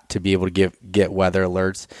that to be able to get weather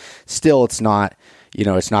alerts. Still, it's not,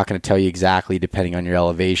 it's not going to tell you exactly, depending on your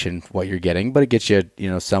elevation, what you're getting, but it gets you,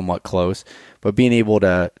 somewhat close. But being able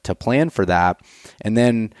to plan for that. And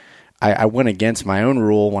then I went against my own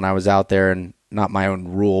rule when I was out there, and not my own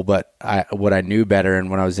rule, but what I knew better.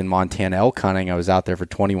 And when I was in Montana elk hunting, I was out there for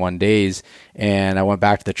 21 days, and I went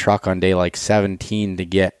back to the truck on day like 17 to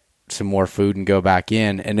get some more food and go back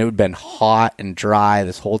in, and it had been hot and dry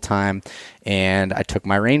this whole time, and I took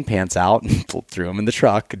my rain pants out and threw them in the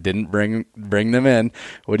truck, didn't bring them in.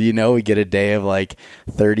 What do you know, we get a day of like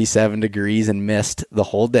 37 degrees and mist the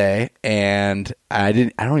whole day, and I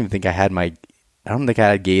don't think I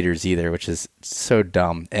had gaiters either, which is so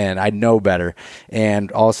dumb, and I know better,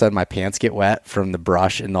 and all of a sudden my pants get wet from the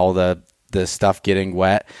brush and all the the stuff getting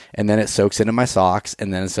wet, and then it soaks into my socks,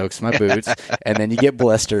 and then it soaks in my boots, and then you get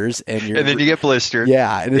blisters, and then you get blistered.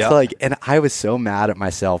 Yeah, and it's like, and I was so mad at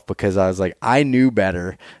myself because I was like, I knew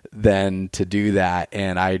better than to do that,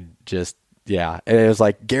 and I just. Yeah, and it was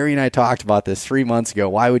like Gary and I talked about this 3 months ago.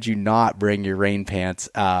 Why would you not bring your rain pants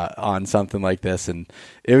on something like this? And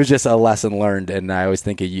it was just a lesson learned. And I always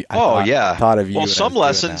think of you. Thought of you. Well, some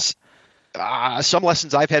lessons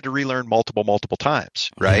I've had to relearn multiple times,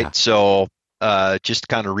 right? Yeah. So just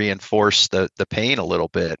kind of reinforce the pain a little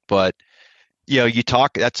bit. But you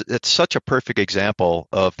talk. That's such a perfect example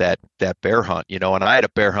of that bear hunt. And I had a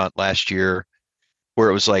bear hunt last year where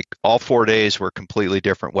it was like all 4 days were completely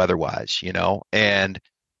different weather-wise, and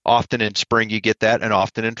often in spring you get that, and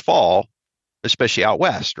often in fall, especially out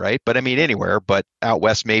west, right? But I mean anywhere, but out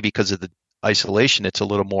west maybe because of the isolation, it's a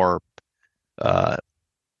little more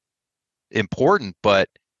important. But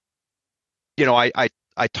I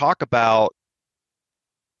talk about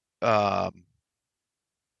a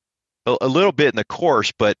little bit in the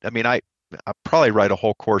course, but I mean I probably write a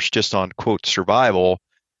whole course just on quote survival.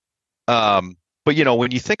 But, when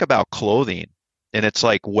you think about clothing, and it's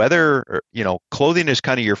like whether, clothing is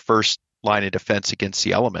kind of your first line of defense against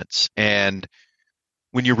the elements. And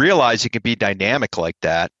when you realize it can be dynamic like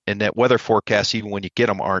that, and that weather forecasts, even when you get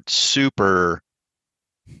them, aren't super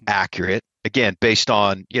accurate, again, based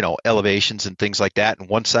on, elevations and things like that, and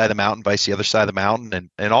one side of the mountain versus the other side of the mountain,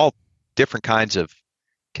 and all different kinds of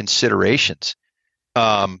considerations,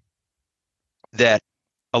 that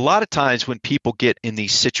a lot of times when people get in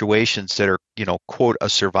these situations that are, quote, a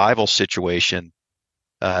survival situation,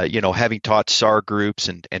 having taught SAR groups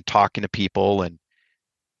and talking to people and,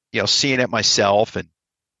 seeing it myself, and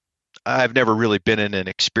I've never really been in an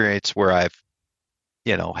experience where I've,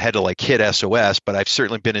 had to like hit SOS, but I've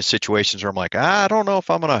certainly been in situations where I'm like, I don't know if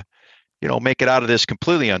I'm going to, make it out of this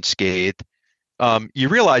completely unscathed. You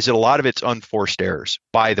realize that a lot of it's unforced errors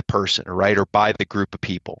by the person, right, or by the group of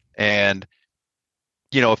people. And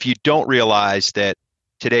if you don't realize that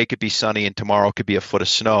today could be sunny and tomorrow could be a foot of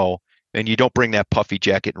snow, and you don't bring that puffy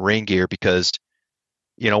jacket and rain gear because,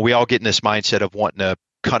 we all get in this mindset of wanting to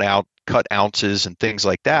cut ounces and things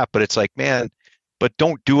like that. But it's like, man, but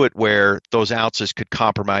don't do it where those ounces could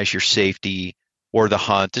compromise your safety or the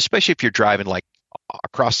hunt, especially if you're driving like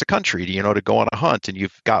across the country, to go on a hunt and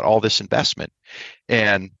you've got all this investment.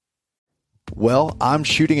 And well, I'm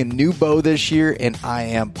shooting a new bow this year, and I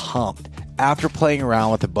am pumped. After playing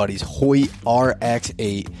around with a buddy's Hoyt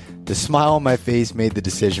RX8, the smile on my face made the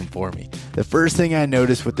decision for me. The first thing I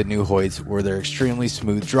noticed with the new Hoyts were their extremely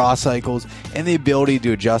smooth draw cycles and the ability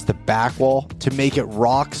to adjust the back wall to make it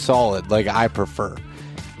rock solid like I prefer.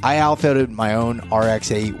 I outfitted my own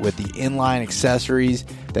RX8 with the inline accessories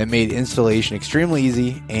that made installation extremely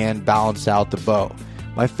easy and balanced out the bow.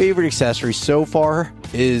 My favorite accessory so far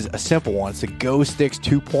is a simple one. It's the GhostSticks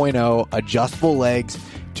 2.0 adjustable legs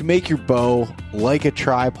to make your bow like a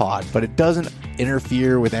tripod, but it doesn't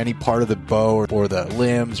interfere with any part of the bow or the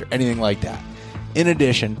limbs or anything like that. In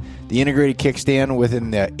addition, the integrated kickstand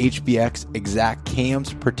within the HBX Exact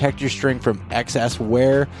cams protect your string from excess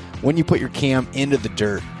wear when you put your cam into the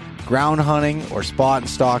dirt. Ground hunting or spot and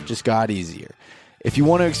stalk just got easier. If you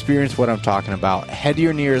want to experience what I'm talking about, head to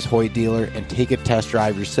your nearest Hoyt dealer and take a test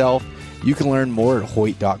drive yourself. You can learn more at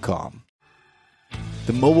Hoyt.com.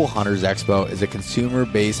 The Mobile Hunters Expo is a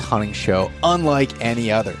consumer-based hunting show unlike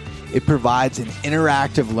any other. It provides an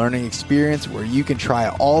interactive learning experience where you can try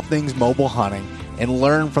all things mobile hunting and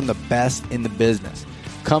learn from the best in the business.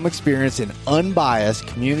 Come experience an unbiased,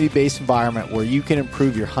 community-based environment where you can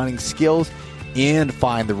improve your hunting skills and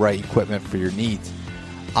find the right equipment for your needs.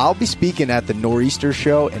 I'll be speaking at the Nor'easter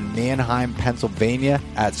Show in Manheim, Pennsylvania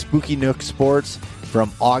at Spooky Nook Sports from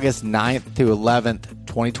August 9th to 11th,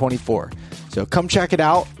 2024. So come check it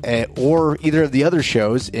out, or either of the other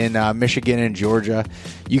shows in Michigan and Georgia.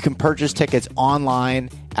 You can purchase tickets online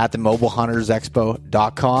at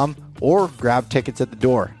themobilehuntersexpo.com or grab tickets at the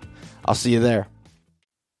door. I'll see you there.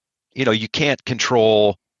 You can't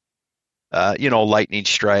control, lightning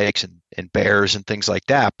strikes and bears and things like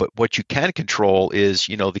that. But what you can control is,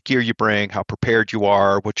 the gear you bring, how prepared you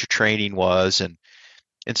are, what your training was. And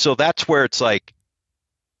so that's where it's like,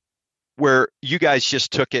 where you guys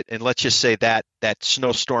just took it, and let's just say that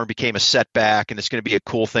snowstorm became a setback and it's going to be a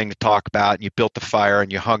cool thing to talk about, and you built the fire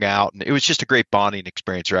and you hung out, and it was just a great bonding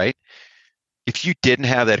experience, right? If you didn't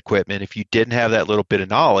have that equipment, if you didn't have that little bit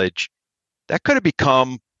of knowledge, that could have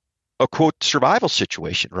become a quote survival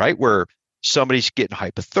situation, right? Where somebody's getting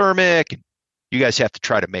hypothermic and you guys have to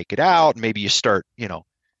try to make it out. And maybe you start,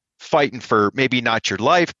 fighting for maybe not your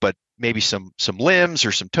life, but maybe some limbs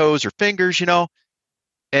or some toes or fingers,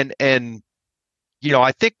 And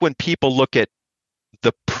I think when people look at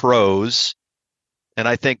the pros, and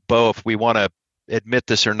I think both, we want to admit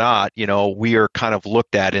this or not, we are kind of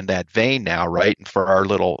looked at in that vein now, right? And for our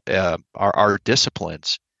little our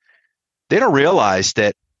disciplines, they don't realize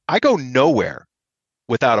that I go nowhere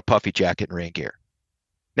without a puffy jacket and rain gear.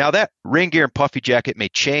 Now that rain gear and puffy jacket may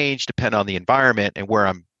change depending on the environment and where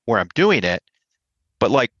I'm doing it,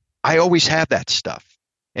 but like I always have that stuff.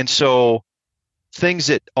 And so things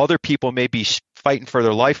that other people may be fighting for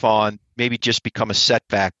their life on maybe just become a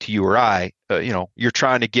setback to you or I. You're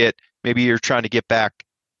trying to get back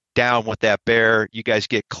down with that bear. You guys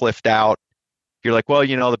get cliffed out. You're like, well,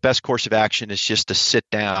 the best course of action is just to sit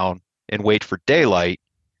down and wait for daylight.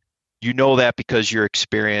 You know that because you're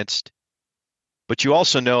experienced, but you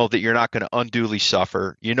also know that you're not going to unduly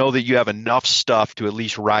suffer. You know that you have enough stuff to at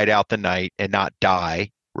least ride out the night and not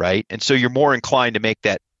die, right? And so you're more inclined to make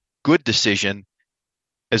that good decision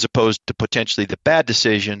as opposed to potentially the bad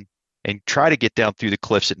decision and try to get down through the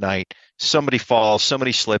cliffs at night. Somebody falls,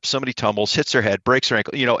 somebody slips, somebody tumbles, hits their head, breaks their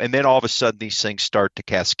ankle, and then all of a sudden these things start to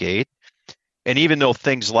cascade. And even though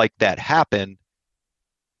things like that happen,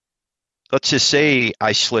 let's just say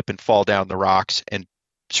I slip and fall down the rocks and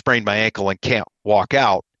sprain my ankle and can't walk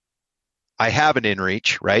out. I have an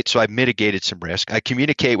inReach, right? So I've mitigated some risk. I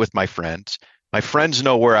communicate with my friends. My friends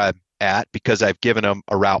know where I'm at because I've given them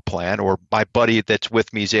a route plan, or my buddy that's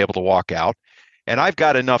with me is able to walk out. And I've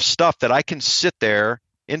got enough stuff that I can sit there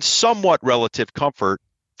in somewhat relative comfort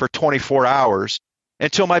for 24 hours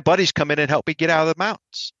until my buddies come in and help me get out of the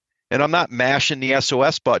mountains. And I'm not mashing the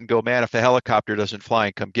SOS button, go, man, if a helicopter doesn't fly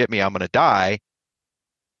and come get me, I'm going to die.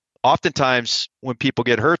 Oftentimes when people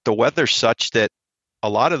get hurt, the weather's such that a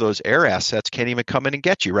lot of those air assets can't even come in and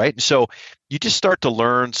get you, right? And so you just start to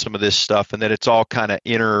learn some of this stuff, and then it's all kind of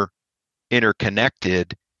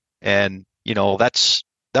interconnected. And, that's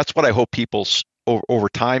what I hope people over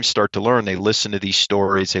time start to learn. They listen to these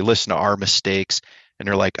stories, they listen to our mistakes, and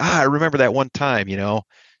they're like, I remember that one time,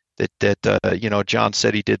 that John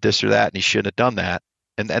said he did this or that, and he shouldn't have done that.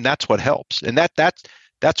 And that's what helps. And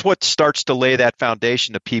that's what starts to lay that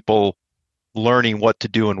foundation of people learning what to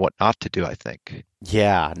do and what not to do, I think.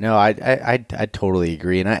 Yeah, no, I totally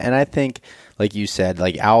agree. And I think, like you said,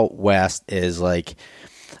 like out west is like,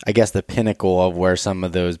 I guess, the pinnacle of where some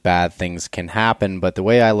of those bad things can happen. But the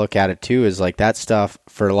way I look at it too is like that stuff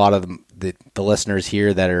for a lot of the listeners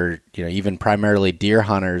here that are, even primarily deer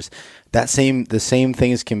hunters, the same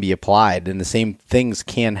things can be applied, and the same things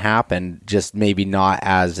can happen, just maybe not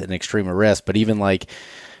as an extreme a risk. But even like,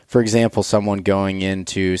 for example, someone going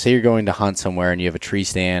into, say you're going to hunt somewhere and you have a tree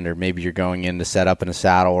stand, or maybe you're going in to set up in a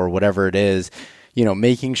saddle or whatever it is,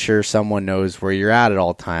 making sure someone knows where you're at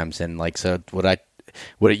all times. And like, so I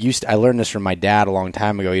learned this from my dad a long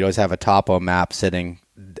time ago. He'd always have a topo map sitting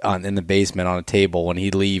in the basement on a table. When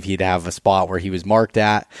he'd leave, he'd have a spot where he was marked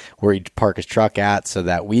at, where he'd park his truck at, so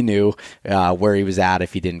that we knew where he was at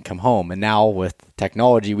if he didn't come home. And now with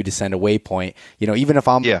technology, we just send a waypoint.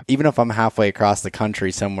 Even if I'm halfway across the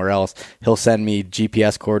country somewhere else, he'll send me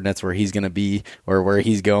GPS coordinates where he's going to be, or where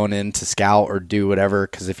he's going in to scout or do whatever.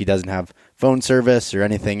 Because if he doesn't have phone service or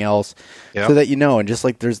anything else, so that and just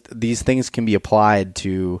like there's these things can be applied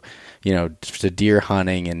to to deer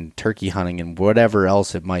hunting and turkey hunting and whatever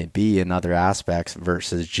else it might be in other aspects,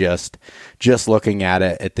 versus just looking at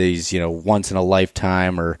it at these once in a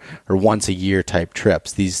lifetime or once a year type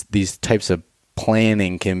trips. These types of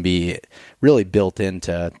planning can be really built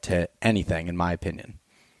into anything, in my opinion.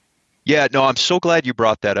 Yeah, no, I'm so glad you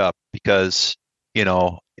brought that up, because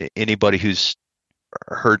anybody who's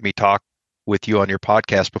heard me talk with you on your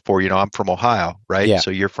podcast before, I'm from Ohio, right? Yeah. So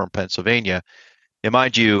you're from Pennsylvania. And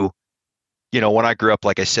mind you, when I grew up,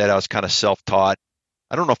 like I said, I was kind of self-taught.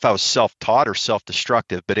 I don't know if I was self-taught or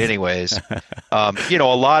self-destructive, but anyways, a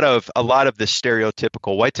lot of the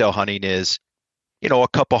stereotypical whitetail hunting is, a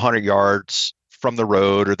couple 100 yards from the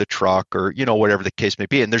road or the truck, or, whatever the case may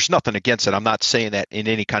be. And there's nothing against it. I'm not saying that in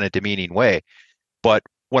any kind of demeaning way. But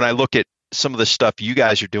when I look at some of the stuff you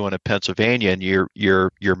guys are doing in Pennsylvania, and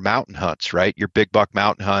your mountain hunts, right? Your big buck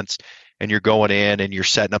mountain hunts, and you're going in and you're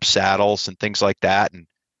setting up saddles and things like that. And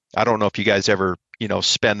I don't know if you guys ever,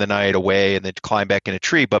 spend the night away and then climb back in a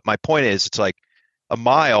tree. But my point is, it's like a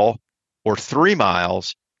mile or 3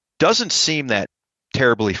 miles doesn't seem that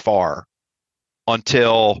terribly far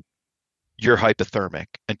until you're hypothermic,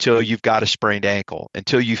 until you've got a sprained ankle,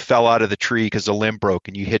 until you fell out of the tree because the limb broke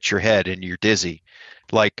and you hit your head and you're dizzy.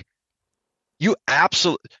 Like, you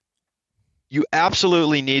absolutely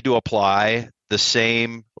need to apply the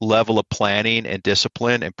same level of planning and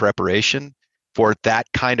discipline and preparation for that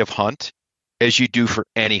kind of hunt as you do for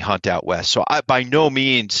any hunt out west. So I, by no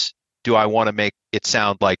means do I want to make it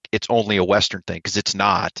sound like it's only a Western thing, because it's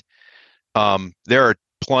not. There are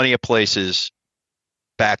plenty of places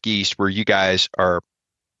back east where you guys are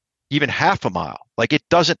even half a mile. Like, it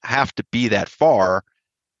doesn't have to be that far,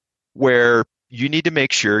 where you need to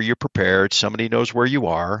make sure you're prepared. Somebody knows where you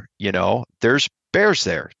are. There's bears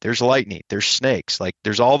there. There's lightning. There's snakes. Like,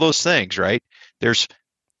 there's all those things, right? There's,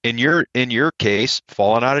 in your case,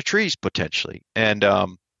 falling out of trees potentially. And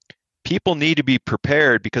people need to be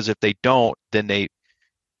prepared, because if they don't, then they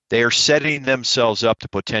are setting themselves up to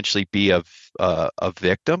potentially be a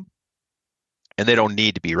victim, and they don't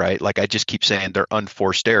need to be, right? Like, I just keep saying, they're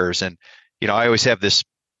unforced errors. And I always have this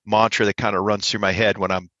mantra that kind of runs through my head when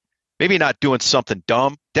I'm maybe not doing something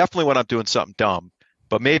dumb. Definitely when I'm doing something dumb,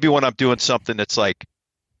 but maybe when I'm doing something that's like,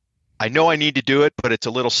 I know I need to do it, but it's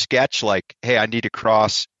a little sketch, like, hey, I need to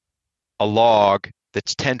cross a log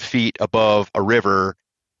that's 10 feet above a river,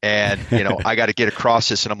 and I got to get across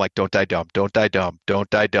this, and I'm like, don't die dumb, don't die dumb, don't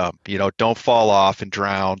die dumb, don't fall off and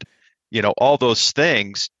drown, all those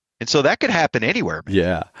things. And so that could happen anywhere, man.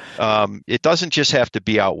 Yeah. It doesn't just have to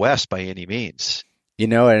be out west by any means.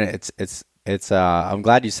 And it's I'm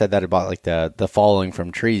glad you said that about like the falling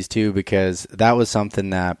from trees too, because that was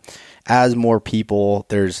something that, as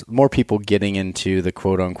there's more people getting into the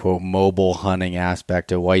quote unquote mobile hunting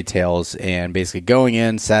aspect of whitetails, and basically going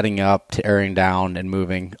in, setting up, tearing down, and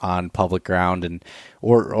moving on public ground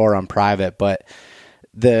or on private. But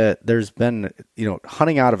there's been,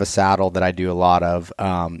 hunting out of a saddle that I do a lot of,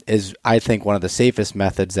 is, I think, one of the safest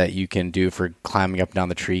methods that you can do for climbing up and down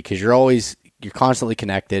the tree, because you're constantly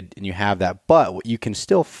connected and you have that, but you can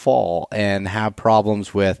still fall and have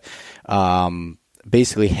problems with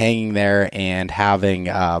basically hanging there and having,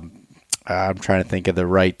 I'm trying to think of the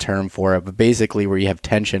right term for it, but basically where you have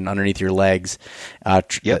tension underneath your legs,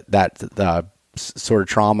 sort of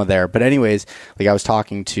trauma there. But anyways, like, I was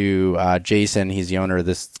talking to Jason, he's the owner of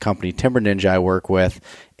this company, Timber Ninja, I work with,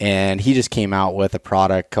 and he just came out with a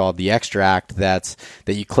product called the Extract that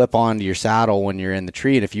you clip onto your saddle when you're in the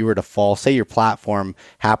tree. And if you were to fall, say your platform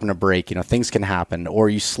happened to break, things can happen, or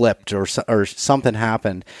you slipped or something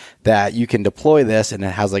happened, that you can deploy this, and it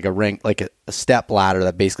has like a ring, like a step ladder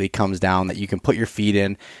that basically comes down that you can put your feet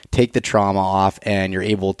in, take the trauma off, and you're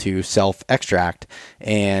able to self extract.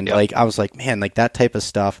 And like, I was like, man, like that type of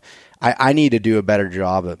stuff, I need to do a better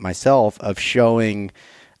job of myself of showing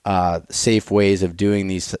safe ways of doing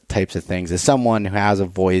these types of things as someone who has a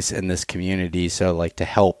voice in this community. So, like, to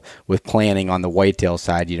help with planning on the whitetail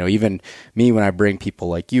side, even me, when I bring people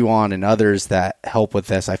like you on and others that help with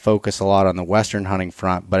this, I focus a lot on the Western hunting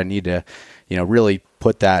front, but I need to, really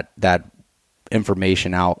put that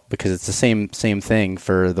information out, because it's the same thing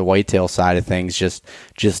for the whitetail side of things,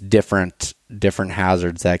 just different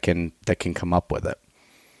hazards that can come up with it.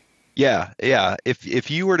 Yeah. If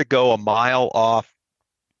you were to go a mile off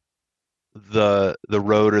the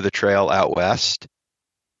road or the trail out west,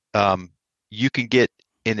 you can get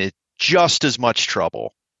in just as much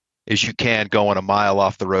trouble as you can going a mile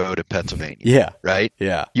off the road in Pennsylvania. Yeah. Right?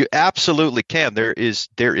 Yeah. You absolutely can. There is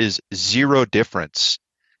zero difference.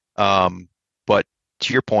 But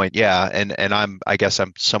to your point, yeah, and I guess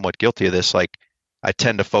I'm somewhat guilty of this. Like, I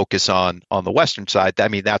tend to focus on the Western side. I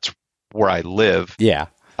mean, that's where I live. Yeah.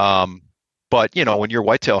 But, when you're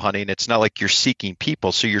whitetail hunting, it's not like you're seeking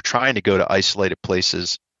people. So you're trying to go to isolated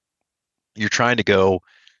places. You're trying to go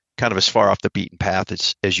kind of as far off the beaten path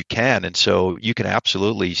as you can. And so you can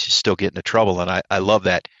absolutely still get into trouble. And I love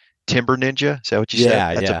that. Timber Ninja. Is that what you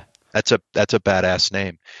said? Yeah. That's a badass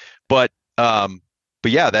name. But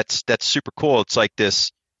yeah, that's super cool. It's like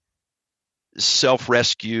this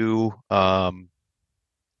self-rescue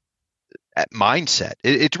mindset.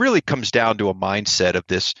 It really comes down to a mindset of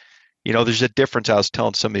this. There's a difference. I was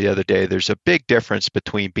telling somebody the other day, there's a big difference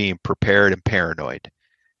between being prepared and paranoid,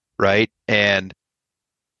 right? And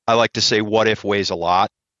I like to say what if weighs a lot.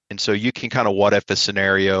 And so you can kind of what if a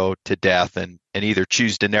scenario to death and either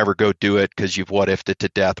choose to never go do it because you've what ifed it to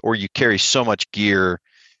death, or you carry so much gear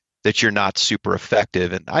that you're not super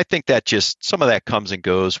effective. And I think that just some of that comes and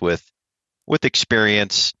goes with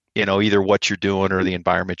experience, either what you're doing or the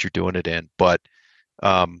environment you're doing it in. But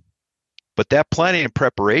that planning and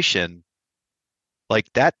preparation,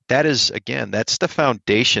 like that is, again, that's the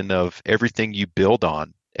foundation of everything you build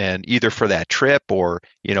on. And either for that trip or,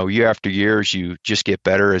 year after years, you just get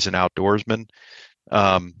better as an outdoorsman.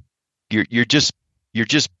 You're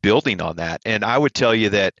just building on that. And I would tell you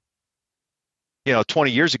that, 20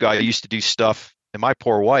 years ago, I used to do stuff, and my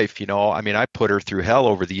poor wife, I put her through hell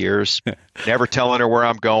over the years, never telling her where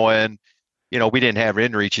I'm going, we didn't have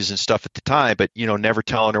inReaches and stuff at the time, but, never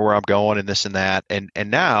telling her where I'm going and this and that. And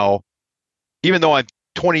now, even though I'm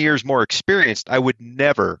 20 years more experienced, I would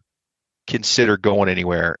never consider going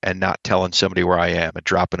anywhere and not telling somebody where I am and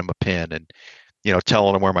dropping them a pin and,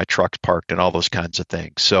 telling them where my truck's parked and all those kinds of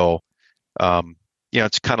things. So,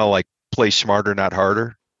 it's kind of like play smarter, not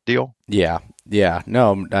harder deal. Yeah. Yeah.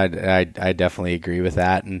 No, I definitely agree with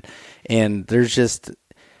that. And there's just,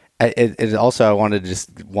 it also, I wanted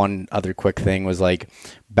just one other quick thing was like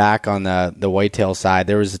back on the whitetail side,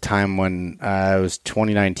 there was a time when it was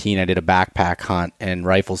 2019, I did a backpack hunt and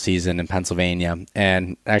rifle season in Pennsylvania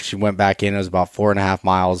and actually went back in. It was about 4.5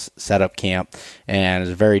 miles, set up camp, and it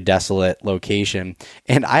was a very desolate location.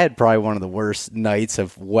 And I had probably one of the worst nights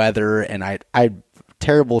of weather, and I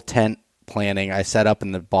terrible tent planning. I set up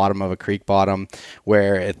in the bottom of a creek bottom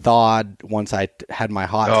where it thawed once I had my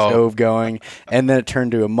hot stove going, and then it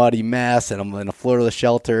turned to a muddy mess, and I'm in a floorless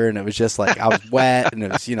shelter, and it was just like I was wet, and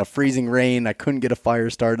it was freezing rain. I couldn't get a fire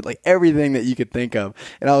started, like everything that you could think of.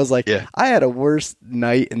 And I was like, I had a worse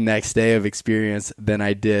night and next day of experience than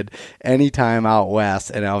I did any time out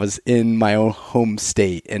west, and I was in my own home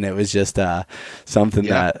state, and it was just something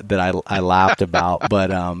that I laughed about,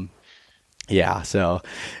 but yeah. So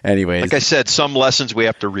anyways, like I said, some lessons we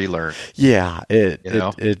have to relearn. Yeah, it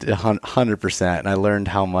 100%. And I learned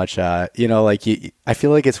how much, I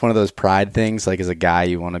feel like it's one of those pride things. Like as a guy,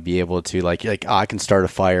 you want to be able to like, I can start a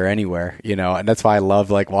fire anywhere, and that's why I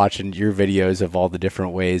love like watching your videos of all the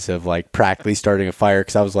different ways of like practically starting a fire.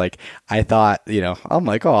 Cause I was like, I thought, I'm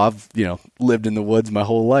like, I've, lived in the woods my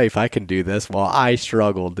whole life. I can do this. Well, I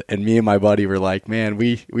struggled, and me and my buddy were like, man,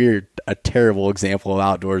 we're a terrible example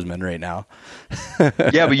of outdoorsmen right now.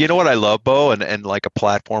 Yeah, but you know what I love, Bo, and like a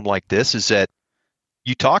platform like this is that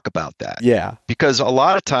you talk about that. Yeah. Because a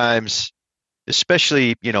lot of times,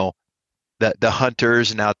 especially, the hunters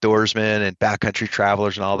and outdoorsmen and backcountry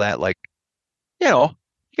travelers and all that, like, you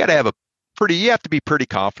got to have you have to be pretty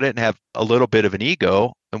confident and have a little bit of an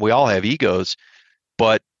ego, and we all have egos,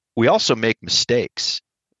 but we also make mistakes.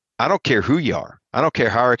 I don't care who you are. I don't care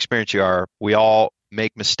how experienced you are. We all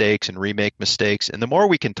make mistakes and remake mistakes. And the more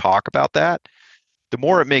we can talk about that, the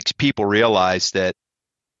more it makes people realize that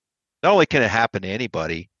not only can it happen to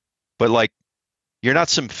anybody, but like you're not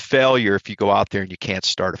some failure if you go out there and you can't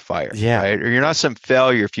start a fire. Yeah. Right? Or you're not some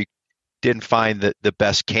failure if you didn't find the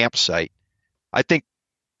best campsite. I think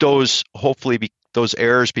those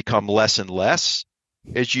errors become less and less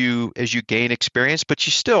as you gain experience, but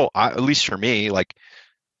you still, at least for me, like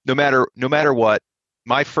no matter what,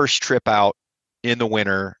 my first trip out in the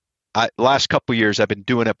winter, last couple of years, I've been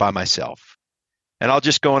doing it by myself, and I'll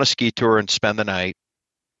just go on a ski tour and spend the night.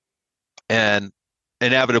 And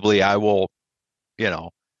inevitably I will,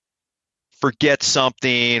 forget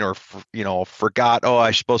something or, forgot, I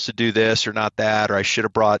was supposed to do this or not that, or I should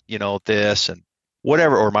have brought, this and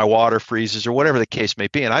whatever, or my water freezes or whatever the case may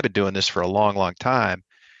be. And I've been doing this for a long, long time.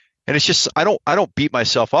 And it's just, I don't beat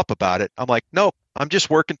myself up about it. I'm like, nope, I'm just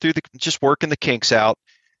working the kinks out,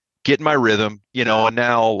 getting my rhythm, and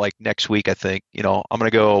now like next week, I think, I'm going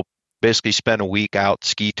to go basically spend a week out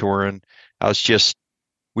ski touring.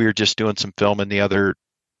 We were just doing some filming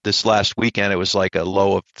this last weekend. It was like a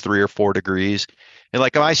low of 3 or 4 degrees. And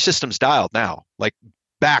like my system's dialed now, like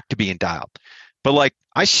back to being dialed, but like,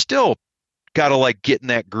 I still got to like get in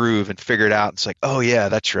that groove and figure it out. It's like, oh yeah,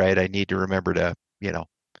 that's right. I need to remember to,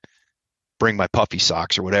 bring my puffy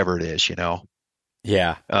socks or whatever it is,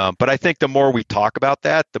 Yeah. But I think the more we talk about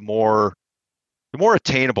that, the more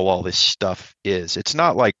attainable all this stuff is. It's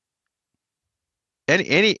not like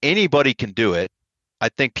anybody can do it. I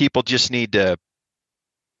think people just need to,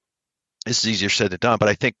 this is easier said than done, but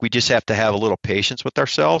I think we just have to have a little patience with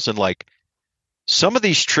ourselves. And like some of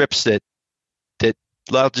these trips that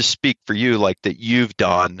I'll just speak for you, like that you've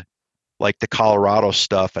done, like the Colorado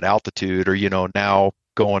stuff at altitude, or, now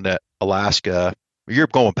going to Alaska. You're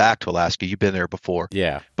going back to Alaska. You've been there before.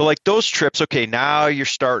 Yeah. But like those trips, okay, now you're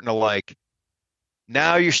starting to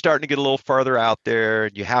get a little farther out there,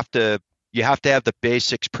 and you have to have the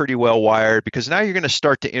basics pretty well wired, because now you're going to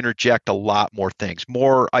start to interject a lot more things,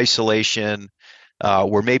 more isolation,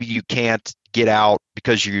 where maybe you can't get out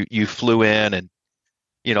because you flew in and,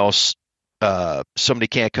 somebody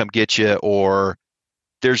can't come get you, or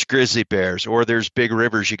there's grizzly bears, or there's big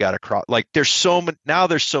rivers you got to cross. Like there's so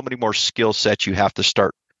many more skill sets you have to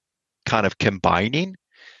start kind of combining.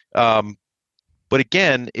 But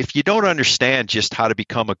again, if you don't understand just how to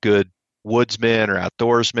become a good woodsman or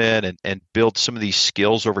outdoorsman and build some of these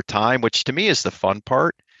skills over time, which to me is the fun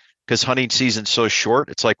part, because hunting season's so short.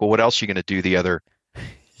 It's like, well, what else are you going to do the other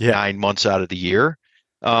 9 months out of the year?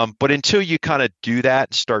 But until you kind of do that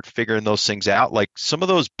and start figuring those things out, like some of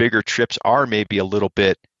those bigger trips are maybe a little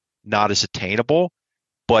bit not as attainable.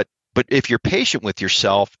 But if you're patient with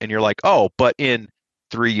yourself and you're like, oh, but in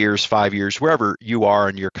 3 years, 5 years, wherever you are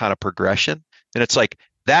in your kind of progression, and it's like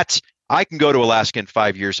I can go to Alaska in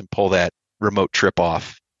 5 years and pull that remote trip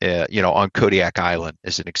off, on Kodiak Island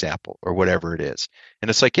as an example, or whatever it is. And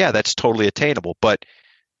it's like, yeah, that's totally attainable, but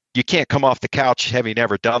you can't come off the couch having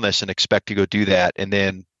never done this and expect to go do that and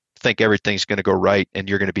then think everything's going to go right and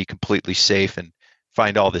you're going to be completely safe and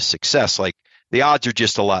find all this success. Like the odds are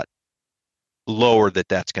just a lot lower that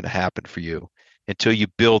that's going to happen for you until you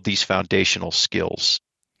build these foundational skills.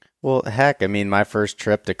 Well, heck, I mean, my first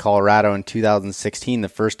trip to Colorado in 2016, the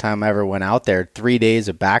first time I ever went out there, 3 days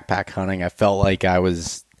of backpack hunting, I felt like I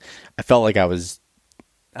was,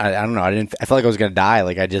 I don't know, I felt like I was going to die.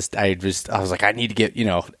 Like I was like, I need to get,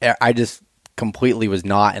 I just completely was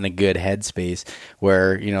not in a good headspace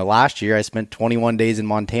where, last year I spent 21 days in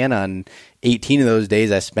Montana and 18 of those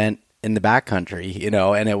days I spent in the backcountry,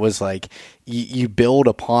 and it was like you build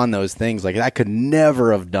upon those things. Like I could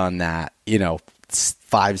never have done that,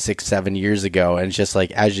 5, 6, 7 years ago. And it's just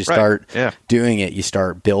like as you start doing it, you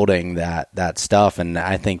start building that stuff. And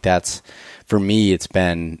I think that's, for me, it's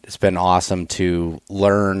been awesome to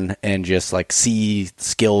learn and just like see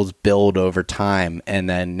skills build over time. And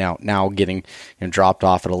then now getting dropped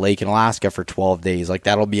off at a lake in Alaska for 12 days, like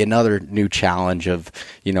that'll be another new challenge of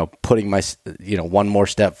putting my one more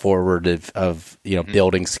step forward of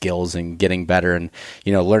building skills and getting better and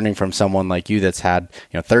learning from someone like you that's had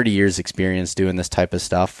 30 years experience doing this type of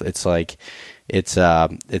stuff. It's like it's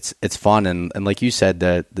fun and like you said,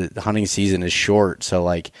 the hunting season is short, so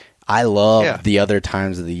like I love the other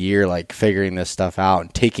times of the year, like figuring this stuff out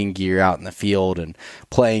and taking gear out in the field and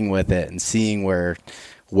playing with it and seeing where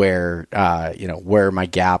my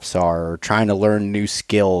gaps are, or trying to learn new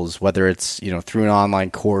skills, whether it's, through an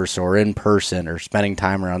online course or in person or spending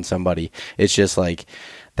time around somebody. It's just like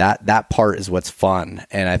that part is what's fun.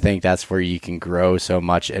 And I think that's where you can grow so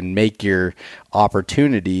much and make your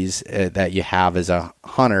opportunities that you have as a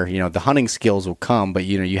hunter, the hunting skills will come, but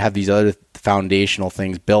you have these other foundational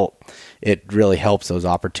things built. It really helps those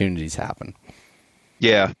opportunities happen.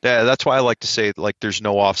 Yeah, that's why I like to say like there's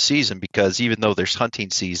no off season, because even though there's hunting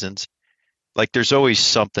seasons, like there's always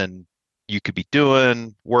something you could be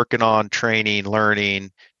doing, working on, training,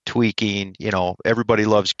 learning, tweaking. Everybody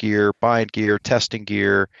loves gear, buying gear, testing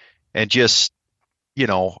gear, and just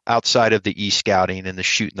outside of the e-scouting and the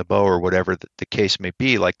shooting the bow or whatever the case may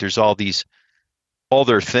be, like there's all these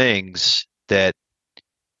other things that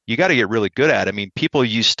you got to get really good at. I mean, people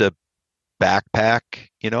used to backpack,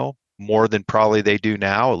 more than probably they do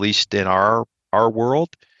now, at least in our world.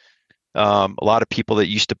 A lot of people that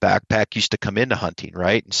used to backpack used to come into hunting,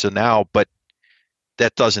 right? And so now, but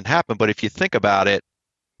that doesn't happen. But if you think about it,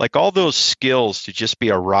 like all those skills to just be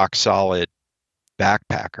a rock solid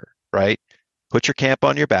backpacker, right? Put your camp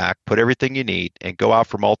on your back, put everything you need, and go out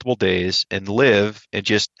for multiple days and live and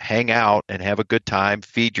just hang out and have a good time,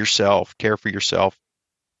 feed yourself, care for yourself,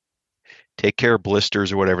 take care of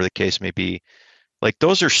blisters or whatever the case may be. Like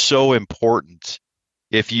those are so important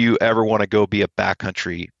if you ever want to go be a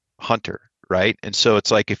backcountry hunter, right? And so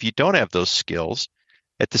it's like if you don't have those skills,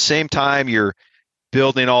 at the same time you're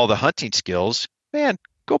building all the hunting skills, man,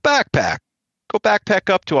 go backpack. Go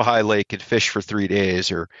backpack up to a high lake and fish for 3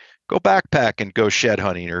 days, or go backpack and go shed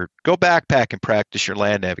hunting, or go backpack and practice your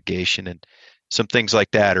land navigation and some things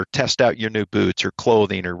like that, or test out your new boots or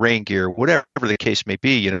clothing or rain gear, whatever the case may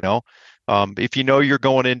be, If you're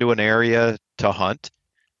going into an area to hunt,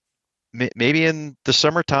 maybe in the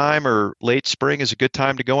summertime or late spring is a good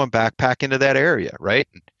time to go and backpack into that area, right?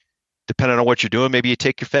 And depending on what you're doing, maybe you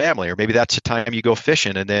take your family, or maybe that's the time you go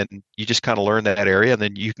fishing, and then you just kind of learn that area, and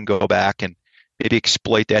then you can go back and maybe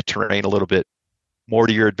exploit that terrain a little bit more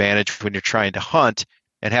to your advantage when you're trying to hunt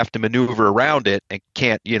and have to maneuver around it and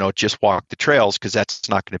can't, just walk the trails, because that's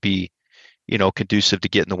not going to be, conducive to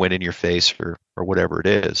getting the wind in your face or whatever it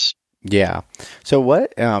is. Yeah. So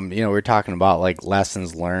what, we're talking about like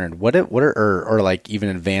lessons learned. What are, or like even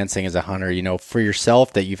advancing as a hunter, for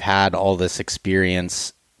yourself that you've had all this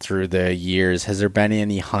experience through the years, has there been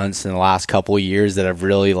any hunts in the last couple of years that have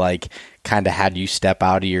really like kind of had you step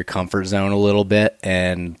out of your comfort zone a little bit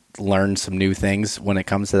and learn some new things when it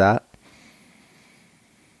comes to that?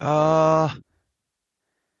 I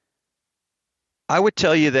would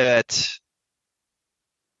tell you that,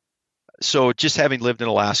 so just having lived in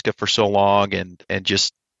Alaska for so long and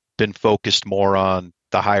just been focused more on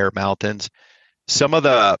the higher mountains, some of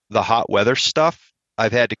the hot weather stuff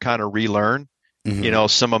I've had to kind of relearn. Mm-hmm.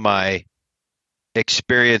 Some of my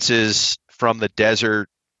experiences from the desert,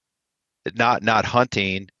 not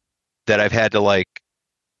hunting that I've had to like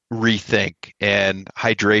rethink, and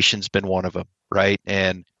hydration's been one of them, right?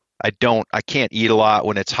 And I can't eat a lot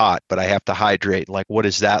when it's hot, but I have to hydrate. Like, what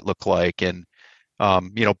does that look like? And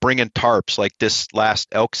bringing tarps like this last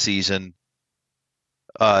elk season,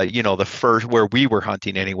 the first where we were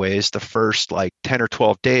hunting anyways, the first like 10 or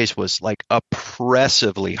 12 days was like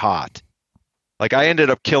oppressively hot. Like I ended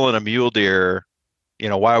up killing a mule deer,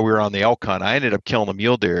 while we were on the elk hunt. I ended up killing a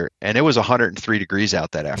mule deer and it was 103 degrees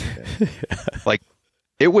out that afternoon. Like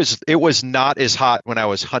it was not as hot when I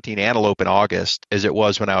was hunting antelope in August as it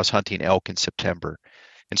was when I was hunting elk in September.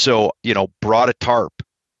 And so, brought a tarp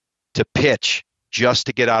to pitch just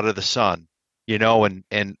to get out of the sun,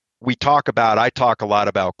 and I talk a lot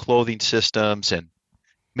about clothing systems and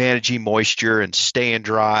managing moisture and staying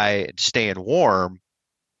dry and staying warm.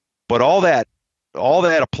 But all that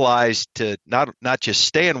applies to not just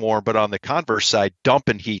staying warm, but on the converse side,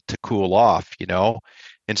 dumping heat to cool off,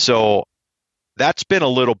 And so that's been a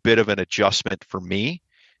little bit of an adjustment for me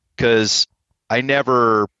because I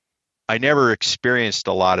never experienced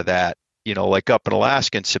a lot of that, like up in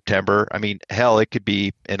Alaska in September. I mean, hell, it could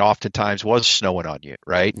be, and oftentimes was snowing on you,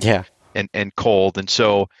 right? Yeah. And cold. And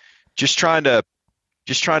so just trying to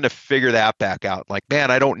figure that back out. Like, man,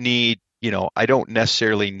 I don't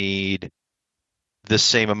necessarily need the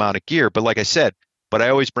same amount of gear, but like I said, I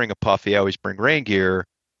always bring a puffy, I always bring rain gear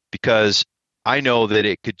because I know that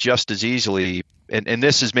it could just as easily, and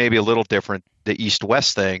this is maybe a little different, the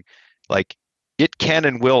east-west thing, like it can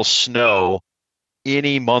and will snow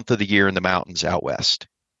any month of the year in the mountains out west,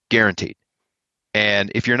 guaranteed.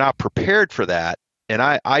 And if you're not prepared for that, and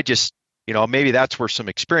I just, maybe that's where some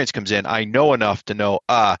experience comes in. I know enough to know,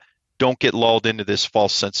 don't get lulled into this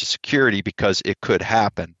false sense of security because it could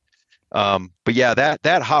happen. But yeah,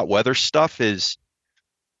 that hot weather stuff is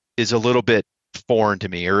a little bit foreign to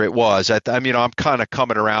me, or it was. I'm kind of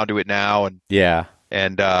coming around to it now,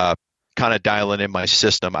 and kind of dialing in my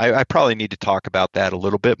system. I probably need to talk about that a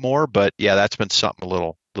little bit more, but yeah, that's been something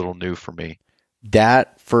a little new for me.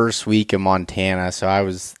 That first week in Montana, so I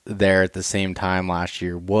was there at the same time last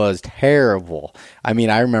year, was terrible. I mean,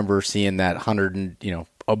 I remember seeing that 100,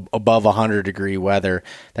 above 100-degree weather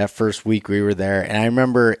that first week we were there. And I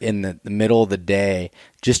remember in the middle of the day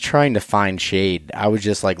just trying to find shade. I was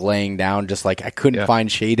just like laying down, just like I couldn't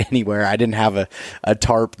find shade anywhere. I didn't have a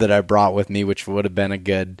tarp that I brought with me, which would have been a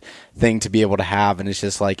good thing to be able to have. And it's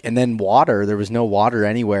just like, and then water, there was no water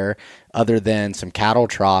anywhere other than some cattle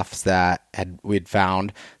troughs that we'd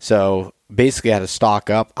found. So basically I had to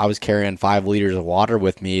stock up. I was carrying 5 liters of water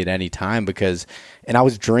with me at any time and I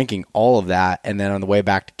was drinking all of that. And then on the way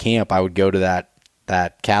back to camp, I would go to that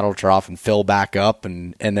cattle trough and fill back up.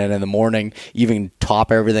 And then in the morning, even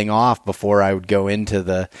top everything off before I would go into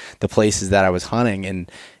the places that I was hunting.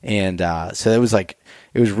 And so it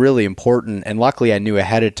was really important. And luckily I knew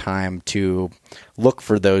ahead of time to look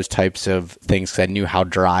for those types of things because I knew how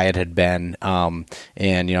dry it had been. And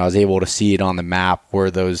I was able to see it on the map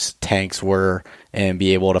where those tanks were and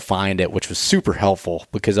be able to find it, which was super helpful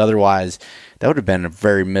because otherwise that would have been a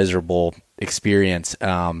very miserable experience,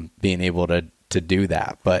 being able to do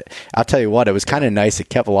that. But I'll tell you what, it was kind of nice. It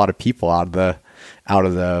kept a lot of people out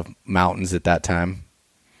of the mountains at that time.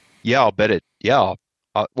 Yeah, I'll bet it. Yeah.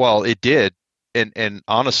 Well, it did. And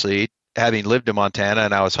honestly, having lived in Montana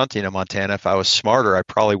and I was hunting in Montana, if I was smarter, I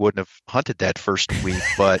probably wouldn't have hunted that first week,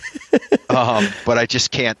 but I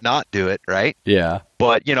just can't not do it. Right. Yeah.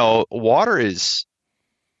 But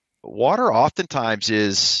water oftentimes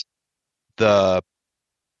is the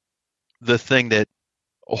thing that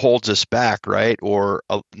holds us back, right? Or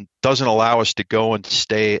doesn't allow us to go and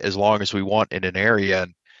stay as long as we want in an area.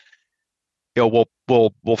 And we'll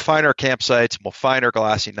find our campsites and we'll find our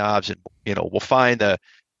glassy knobs and we'll find the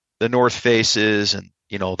north faces and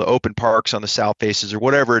the open parks on the south faces or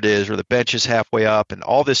whatever it is, or the benches halfway up and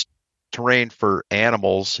all this terrain for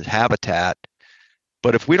animals, habitat.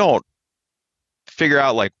 But if we don't figure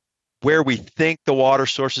out like where we think the water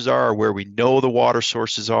sources are or where we know the water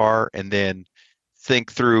sources are, and then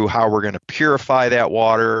think through how we're going to purify that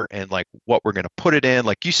water and like what we're going to put it in,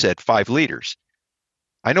 like you said, 5 liters.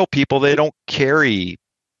 I know people, they don't carry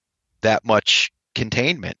that much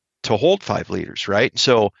containment to hold 5 liters, right?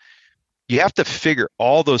 So you have to figure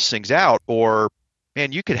all those things out, or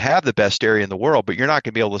man, you could have the best area in the world, but you're not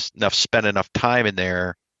going to be able to spend enough time in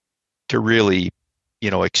there to really,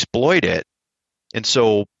 exploit it. And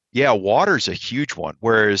so, yeah, water's a huge one.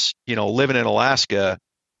 Whereas, living in Alaska,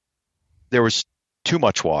 there was too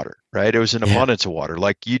much water, right? It was an abundance of water.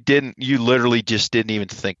 Like you literally just didn't even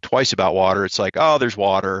think twice about water. It's like, oh, there's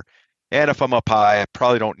water. And if I'm up high, I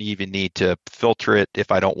probably don't even need to filter it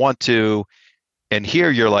if I don't want to. And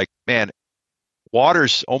here you're like, man,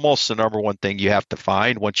 water's almost the number one thing you have to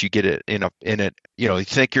find once you get it you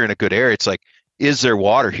think you're in a good area. It's like, is there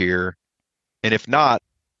water here? And if not,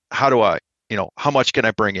 how do I, how much can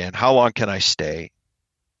I bring in? How long can I stay?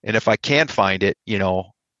 And if I can't find it,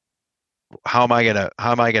 how am I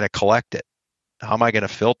gonna collect it? How am I gonna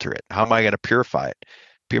filter it? How am I gonna purify it?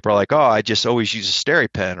 People are like, oh, I just always use a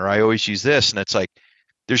SteriPen, or I always use this. And it's like,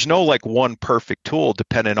 there's no like one perfect tool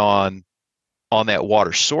depending on that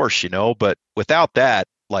water source, but without that,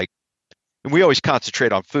 like, and we always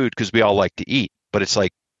concentrate on food because we all like to eat, but it's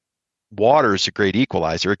like water is a great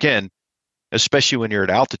equalizer. Again, especially when you're at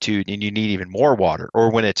altitude and you need even more water,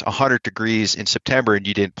 or when it's 100 degrees in September and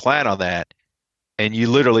you didn't plan on that and you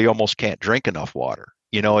literally almost can't drink enough water.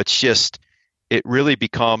 It's just, it really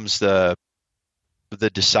becomes the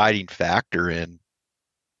deciding factor in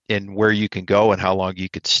where you can go and how long you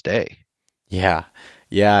could stay. Yeah.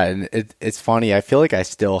 Yeah. And it's funny. I feel like I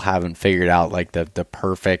still haven't figured out like the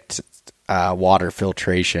perfect water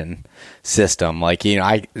filtration system. Like,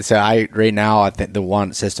 right now, I think the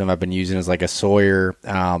one system I've been using is like a Sawyer.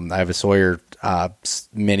 I have a Sawyer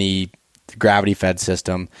mini gravity fed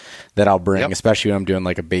system that I'll bring, especially when I'm doing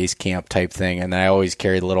like a base camp type thing. And then I always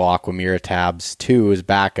carry the little Aquamira tabs too as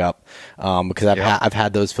backup, because I've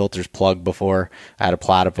had those filters plugged before. I had a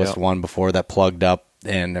Platypus one before that plugged up,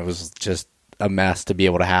 and it was just a mess to be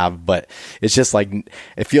able to have. But it's just like,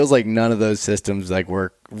 it feels like none of those systems like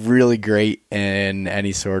work really great in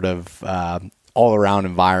any sort of all around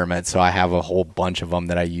environment. So I have a whole bunch of them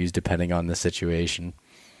that I use depending on the situation.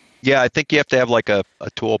 Yeah, I think you have to have like a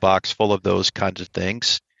toolbox full of those kinds of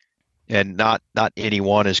things, and not any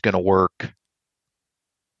one is going to work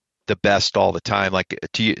the best all the time. Like,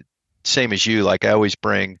 same as you, like I always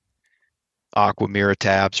bring Aquamira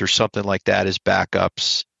tabs or something like that as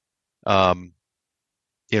backups.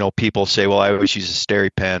 People say, well, I always use a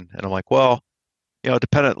SteriPen, and I'm like, well,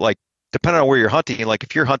 depending on where you're hunting, like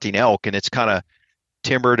if you're hunting elk and it's kind of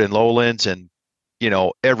timbered and lowlands, and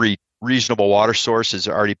every reasonable water source has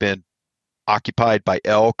already been occupied by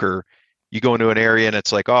elk, or you go into an area and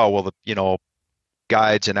it's like, oh, well, the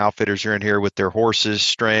guides and outfitters are in here with their horses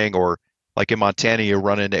straying, or like in Montana, you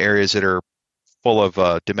run into areas that are full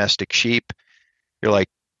of domestic sheep. You're like,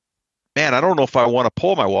 man, I don't know if I want to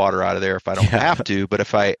pull my water out of there if I don't have to, but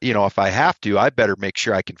if I have to, I better make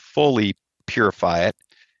sure I can fully purify it.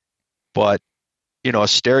 But, a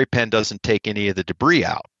SteriPen doesn't take any of the debris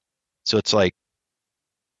out. So it's like,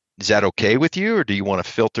 is that okay with you? Or do you want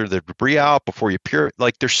to filter the debris out before you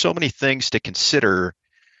like, there's so many things to consider.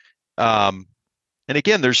 And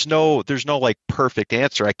again, there's no like perfect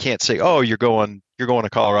answer. I can't say, oh, you're going to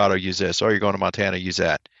Colorado, use this. Oh, you're going to Montana, use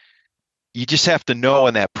that. You just have to know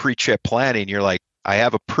in that pre-trip planning, you're like, I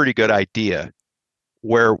have a pretty good idea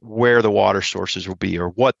where the water sources will be, or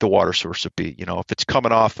what the water source will be. If it's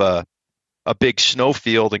coming off a big snow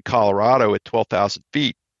field in Colorado at 12,000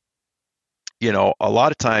 feet, a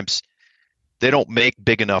lot of times they don't make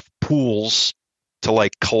big enough pools to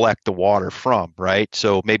like collect the water from, right?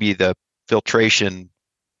 So maybe the filtration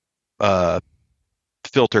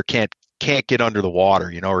filter can't get under the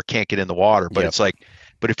water, or can't get in the water. But it's like,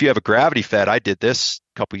 but if you have a gravity fed, I did this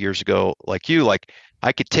a couple years ago, like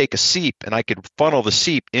I could take a seep and I could funnel the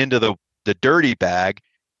seep into the dirty bag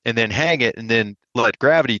and then hang it and then let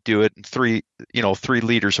gravity do it in 3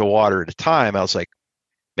 liters of water at a time. I was like,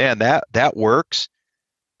 man, that works.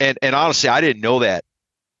 And honestly, I didn't know that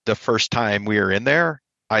the first time we were in there.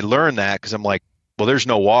 I learned that because I'm like, well, there's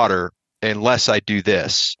no water unless I do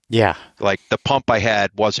this. Yeah. Like the pump I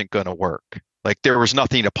had wasn't going to work. Like there was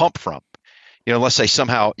nothing to pump from, unless I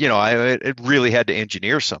somehow, it really had to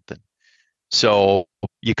engineer something. So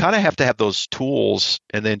you kind of have to have those tools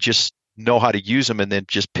and then just know how to use them and then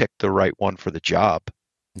just pick the right one for the job.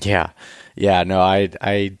 Yeah. Yeah. No,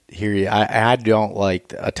 I hear you. I don't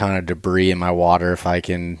like a ton of debris in my water if I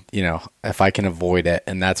can, if I can avoid it.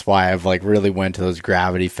 And that's why I've like really went to those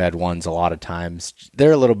gravity fed ones a lot of times.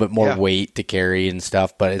 They're a little bit more weight to carry and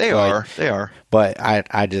stuff, but they are. But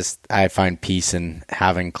I find peace in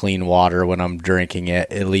having clean water when I'm drinking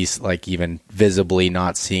it, at least like even visibly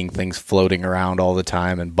not seeing things floating around all the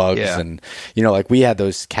time and bugs. And, like we had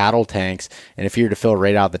those cattle tanks, and if you were to fill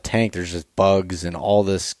right out of the tank, there's just bugs and all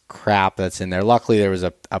this crap that's in there. Luckily there was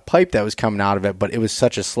a pipe that was coming out of it, but it was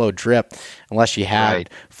such a slow drip. Unless you had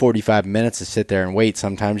 45 minutes to sit there and wait,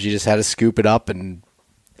 sometimes you just had to scoop it up and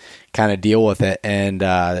kind of deal with it. And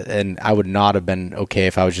I would not have been okay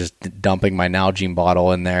if I was just dumping my Nalgene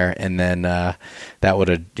bottle in there, and then that would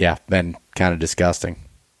have been kind of disgusting.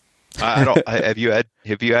 I don't. Have you had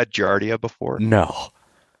Giardia before? No.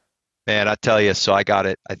 Man, I tell you. So I got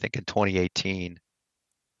it, I think, in 2018.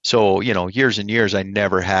 So years and years, I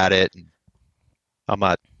never had it. And I'm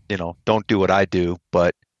not, don't do what I do.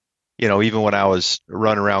 But even when I was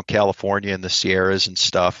running around California in the Sierras and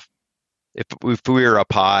stuff, if we were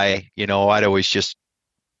up high, I'd always just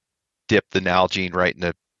dip the Nalgene right in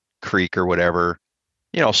the creek or whatever,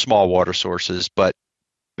 small water sources. But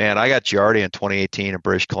man, I got Giardia in 2018 in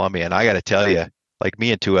British Columbia, and I got to tell you, like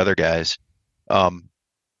me and two other guys,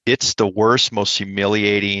 it's the worst, most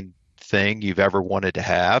humiliating thing you've ever wanted to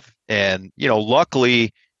have. And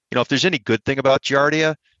luckily, if there's any good thing about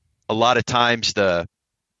Giardia, a lot of times the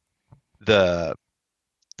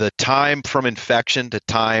time from infection to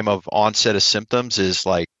time of onset of symptoms is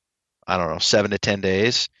like, I don't know, 7 to 10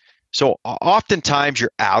 days. So oftentimes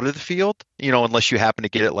you're out of the field, unless you happen to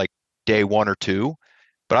get it like day 1 or 2.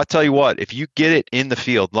 But I'll tell you what, if you get it in the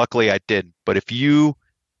field, luckily I didn't, but if you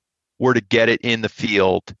were to get it in the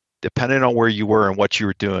field, depending on where you were and what you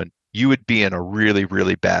were doing, you would be in a really,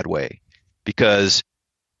 really bad way. Because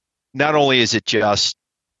not only is it just,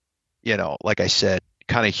 like I said,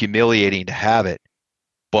 kind of humiliating to have it,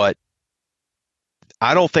 but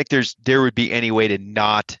I don't think there would be any way to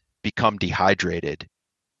not become dehydrated.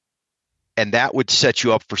 And that would set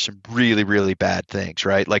you up for some really, really bad things,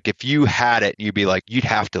 right? Like if you had it, you'd be like, you'd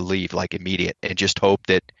have to leave like immediate and just hope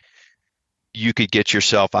that you could get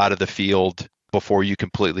yourself out of the field before you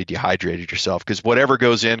completely dehydrated yourself, because whatever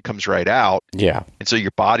goes in comes right out. Yeah. And so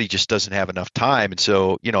your body just doesn't have enough time. And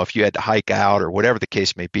so, if you had to hike out or whatever the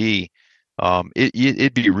case may be,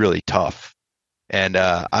 it'd be really tough. And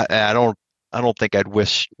I don't think I'd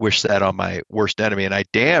wish that on my worst enemy, and I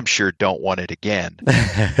damn sure don't want it again.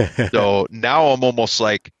 So now I'm almost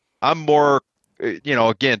like, I'm more,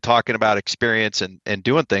 again, talking about experience and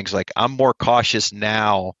doing things, like I'm more cautious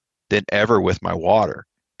now than ever with my water,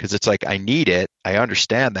 because it's like I need it. I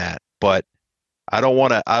understand that, but I don't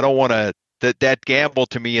want to. That gamble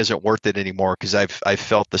to me isn't worth it anymore, because I've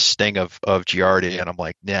felt the sting of Giardia, and I'm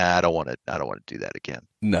like, nah, I don't want to do that again.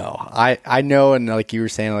 No, I know, and like you were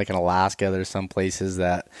saying, like in Alaska, there's some places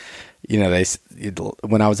that,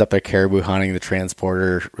 when I was up at caribou hunting, the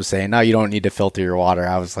transporter was saying, no, you don't need to filter your water.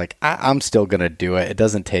 I was like, I'm still gonna do it. It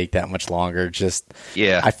doesn't take that much longer. Just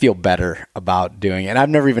I feel better about doing it. And I've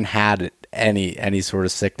never even had any sort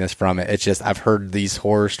of sickness from it. It's just I've heard these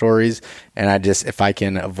horror stories, and if I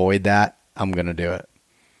can avoid that, I'm going to do it.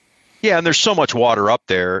 Yeah, and there's so much water up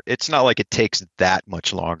there. It's not like it takes that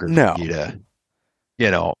much longer for you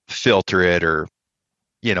to, filter it or,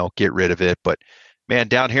 get rid of it. But man,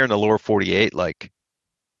 down here in the lower 48, like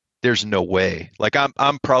there's no way. Like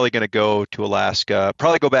I'm probably going to go to Alaska,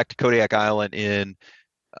 probably go back to Kodiak Island in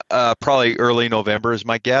probably early November is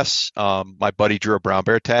my guess. My buddy drew a brown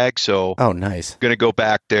bear tag, so oh, nice. Going to go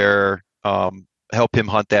back there, help him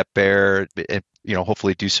hunt that bear, and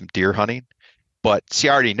hopefully do some deer hunting. But see,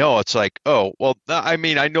 I already know it's like, oh, well, I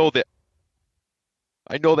mean, I know that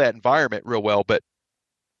environment real well, but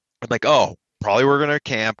I'm like, oh, probably we're going to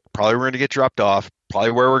camp, probably we're going to get dropped off,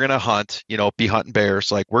 probably where we're going to hunt, be hunting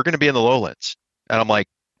bears. Like we're going to be in the lowlands. And I'm like,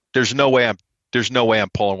 there's no way I'm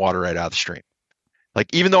pulling water right out of the stream. Like,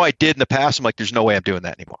 even though I did in the past, I'm like, there's no way I'm doing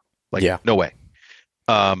that anymore. Like, no way.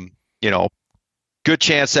 Good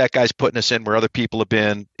chance that guy's putting us in where other people have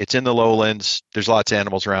been. It's in the lowlands. There's lots of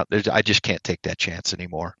animals around. I just can't take that chance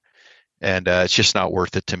anymore. And it's just not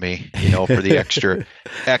worth it to me, for the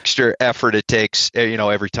extra effort it takes,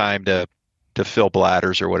 every time to fill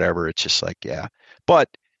bladders or whatever. It's just like, yeah. But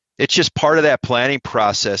it's just part of that planning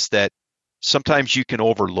process that sometimes you can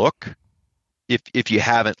overlook if you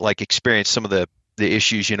haven't like experienced some of the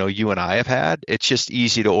issues, you and I have had. It's just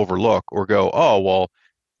easy to overlook or go, oh, well,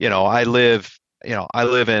 I live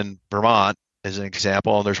in Vermont as an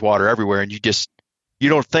example, and there's water everywhere, and you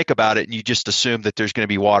don't think about it, and you just assume that there's going to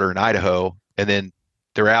be water in Idaho, and then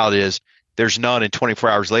the reality is there's none, and 24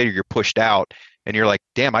 hours later you're pushed out, and you're like,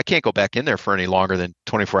 damn, I can't go back in there for any longer than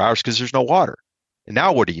 24 hours because there's no water. And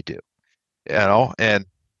now what do you do? And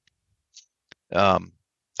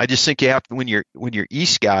I just think you have to, when you're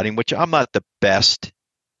e-scouting, which I'm not the best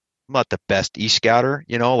e-scouter,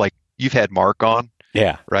 like you've had Mark on.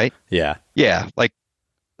 Yeah. Right? Yeah. Yeah. Like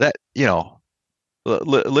that,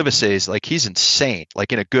 Livesey's like, he's insane,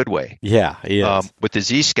 like in a good way. Yeah. He is. With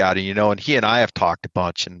his e-scouting, and he and I have talked a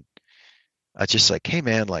bunch, and I just like, hey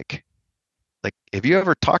man, like, have you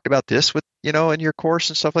ever talked about this with, in your course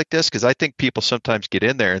and stuff like this? Cause I think people sometimes get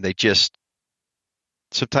in there and they just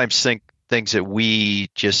sometimes think things that we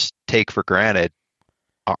just take for granted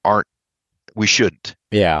we shouldn't.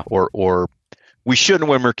 Yeah. Or we shouldn't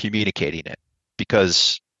when we're communicating it,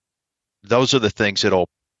 because those are the things that'll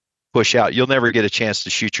push out. You'll never get a chance to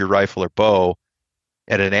shoot your rifle or bow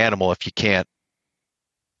at an animal if you can't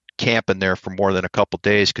camp in there for more than a couple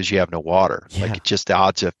days because you have no water. Yeah. Like, it's just the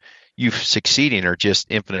odds of you succeeding are just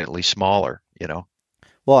infinitely smaller, you know?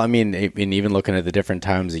 Well, I mean, even looking at the different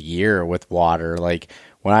times a year with water, like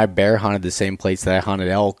when I bear hunted the same place that I hunted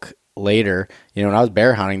elk later, you know, when I was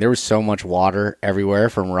bear hunting, there was so much water everywhere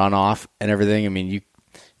from runoff and everything. I mean,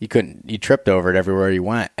 you tripped over it everywhere you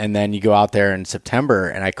went. And then you go out there in September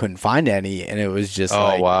and I couldn't find any. And it was just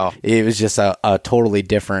wow. It was just a totally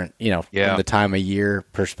different, you know, Yeah. from the time of year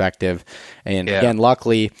perspective. And Yeah. again,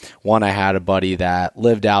 luckily, I had a buddy that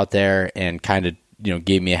lived out there and kind of, you know,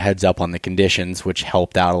 gave me a heads up on the conditions, which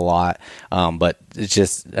helped out a lot. But it's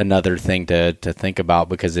just another thing to think about,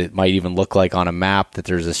 because it might even look like on a map that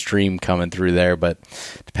there's a stream coming through there, but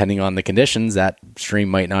depending on the conditions, that stream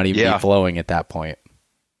might not even be flowing at that point.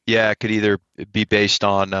 Yeah, it could either be based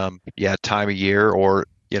on time of year, or,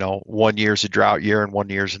 you know, 1 year's a drought year and 1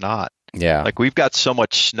 year's not. Yeah. Like, we've got so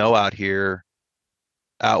much snow out here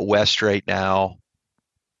out west right now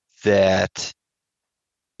that,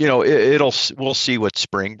 you know, we'll see what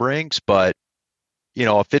spring brings, but, you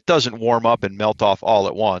know, if it doesn't warm up and melt off all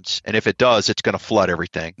at once, and if it does, it's going to flood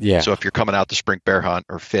everything. Yeah. So if you're coming out to spring bear hunt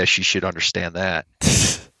or fish, you should understand that.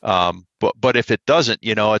 But if it doesn't,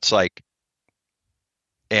 you know, it's like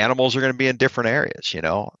animals are going to be in different areas, you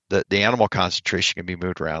know, the animal concentration can be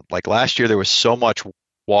moved around. Like last year, there was so much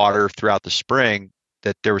water throughout the spring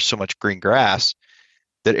that there was so much green grass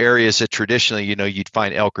that areas that traditionally, you know, you'd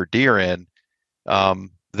find elk or deer in,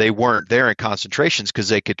 they weren't there in concentrations because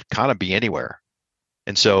they could kind of be anywhere.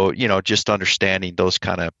 And so, you know, just understanding those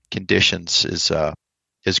kind of conditions is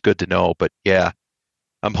good to know. But yeah,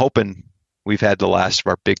 I'm hoping we've had the last of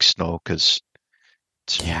our big snow, because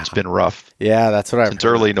it's been rough. Yeah, that's what I've since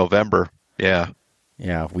early November. Yeah.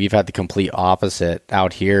 Yeah, we've had the complete opposite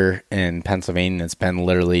out here in Pennsylvania. It's been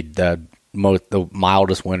literally the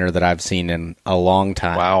mildest winter that I've seen in a long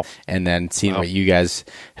time. Wow. And then seeing what you guys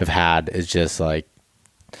have had is just like,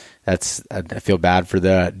 I feel bad for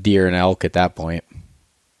the deer and elk at that point.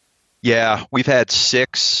 Yeah, we've had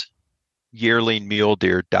 6 yearling mule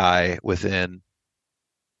deer die within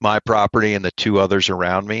my property and the 2 others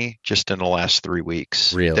around me just in the last 3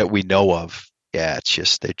 weeks. Really? That we know of. Yeah, it's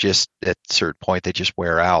just, at a certain point, they just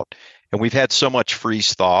wear out. And we've had so much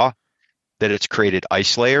freeze thaw that it's created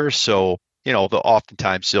ice layers. So, you know,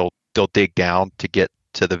 oftentimes they'll dig down to get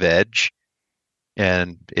to the veg.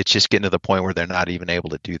 And it's just getting to the point where they're not even able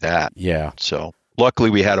to do that. Yeah. So luckily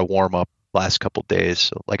we had a warm up last couple of days.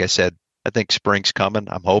 So like I said, I think spring's coming.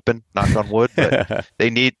 I'm hoping, knock on wood, but they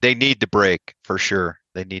need to break for sure.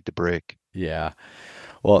 They need to break. Yeah.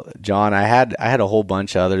 Well, John, I had a whole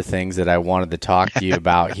bunch of other things that I wanted to talk to you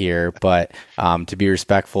about here, but to be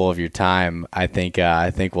respectful of your time, I think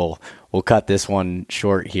we'll cut this one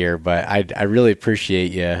short here. But I really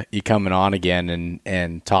appreciate you coming on again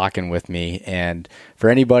and talking with me. And for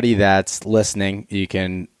anybody that's listening, you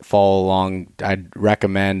can follow along. I'd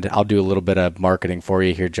recommend, I'll do a little bit of marketing for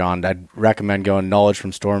you here, John. I'd recommend going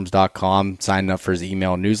knowledgefromstorms.com, signing up for his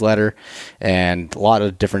email newsletter, and a lot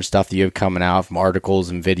of different stuff that you have coming out, from articles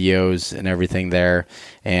and videos and everything there.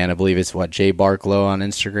 And I believe it's Jay Barklow on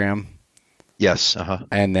Instagram. Yes.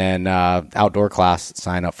 And then outdoor class,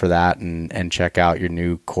 sign up for that and check out your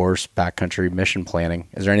new course, Backcountry Mission Planning.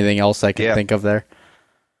 Is there anything else I can think of there?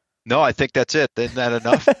 No, I think that's it. Isn't that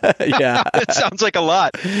enough? Yeah. It sounds like a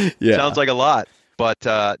lot. Yeah. Sounds like a lot. But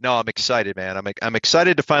no, I'm excited, man. I'm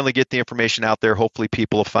excited to finally get the information out there. Hopefully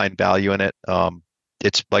people will find value in it.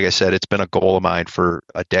 It's, like I said, it's been a goal of mine for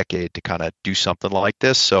a decade to kind of do something like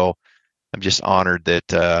this. So I'm just honored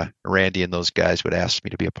that Randy and those guys would ask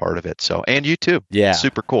me to be a part of it. So, and you too. Yeah.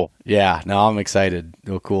 Super cool. Yeah. No, I'm excited.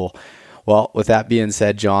 Oh, cool. Well, with that being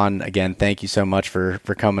said, John, again, thank you so much for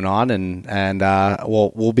coming on, and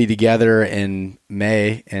we'll be together in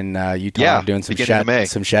May in Utah doing some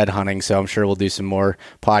shed hunting. So I'm sure we'll do some more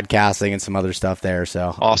podcasting and some other stuff there.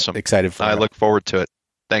 So awesome. Excited for it. I look forward to it.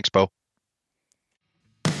 Thanks, Bo.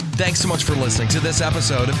 Thanks so much for listening to this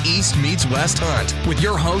episode of East Meets West Hunt with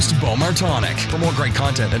your host, Bo Martonic. For more great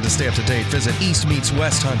content and to stay up to date, visit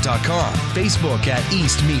eastmeetswesthunt.com, Facebook at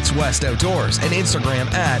East Meets West Outdoors, and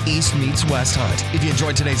Instagram at East Meets West Hunt. If you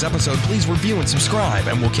enjoyed today's episode, please review and subscribe,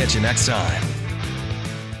 and we'll catch you next time.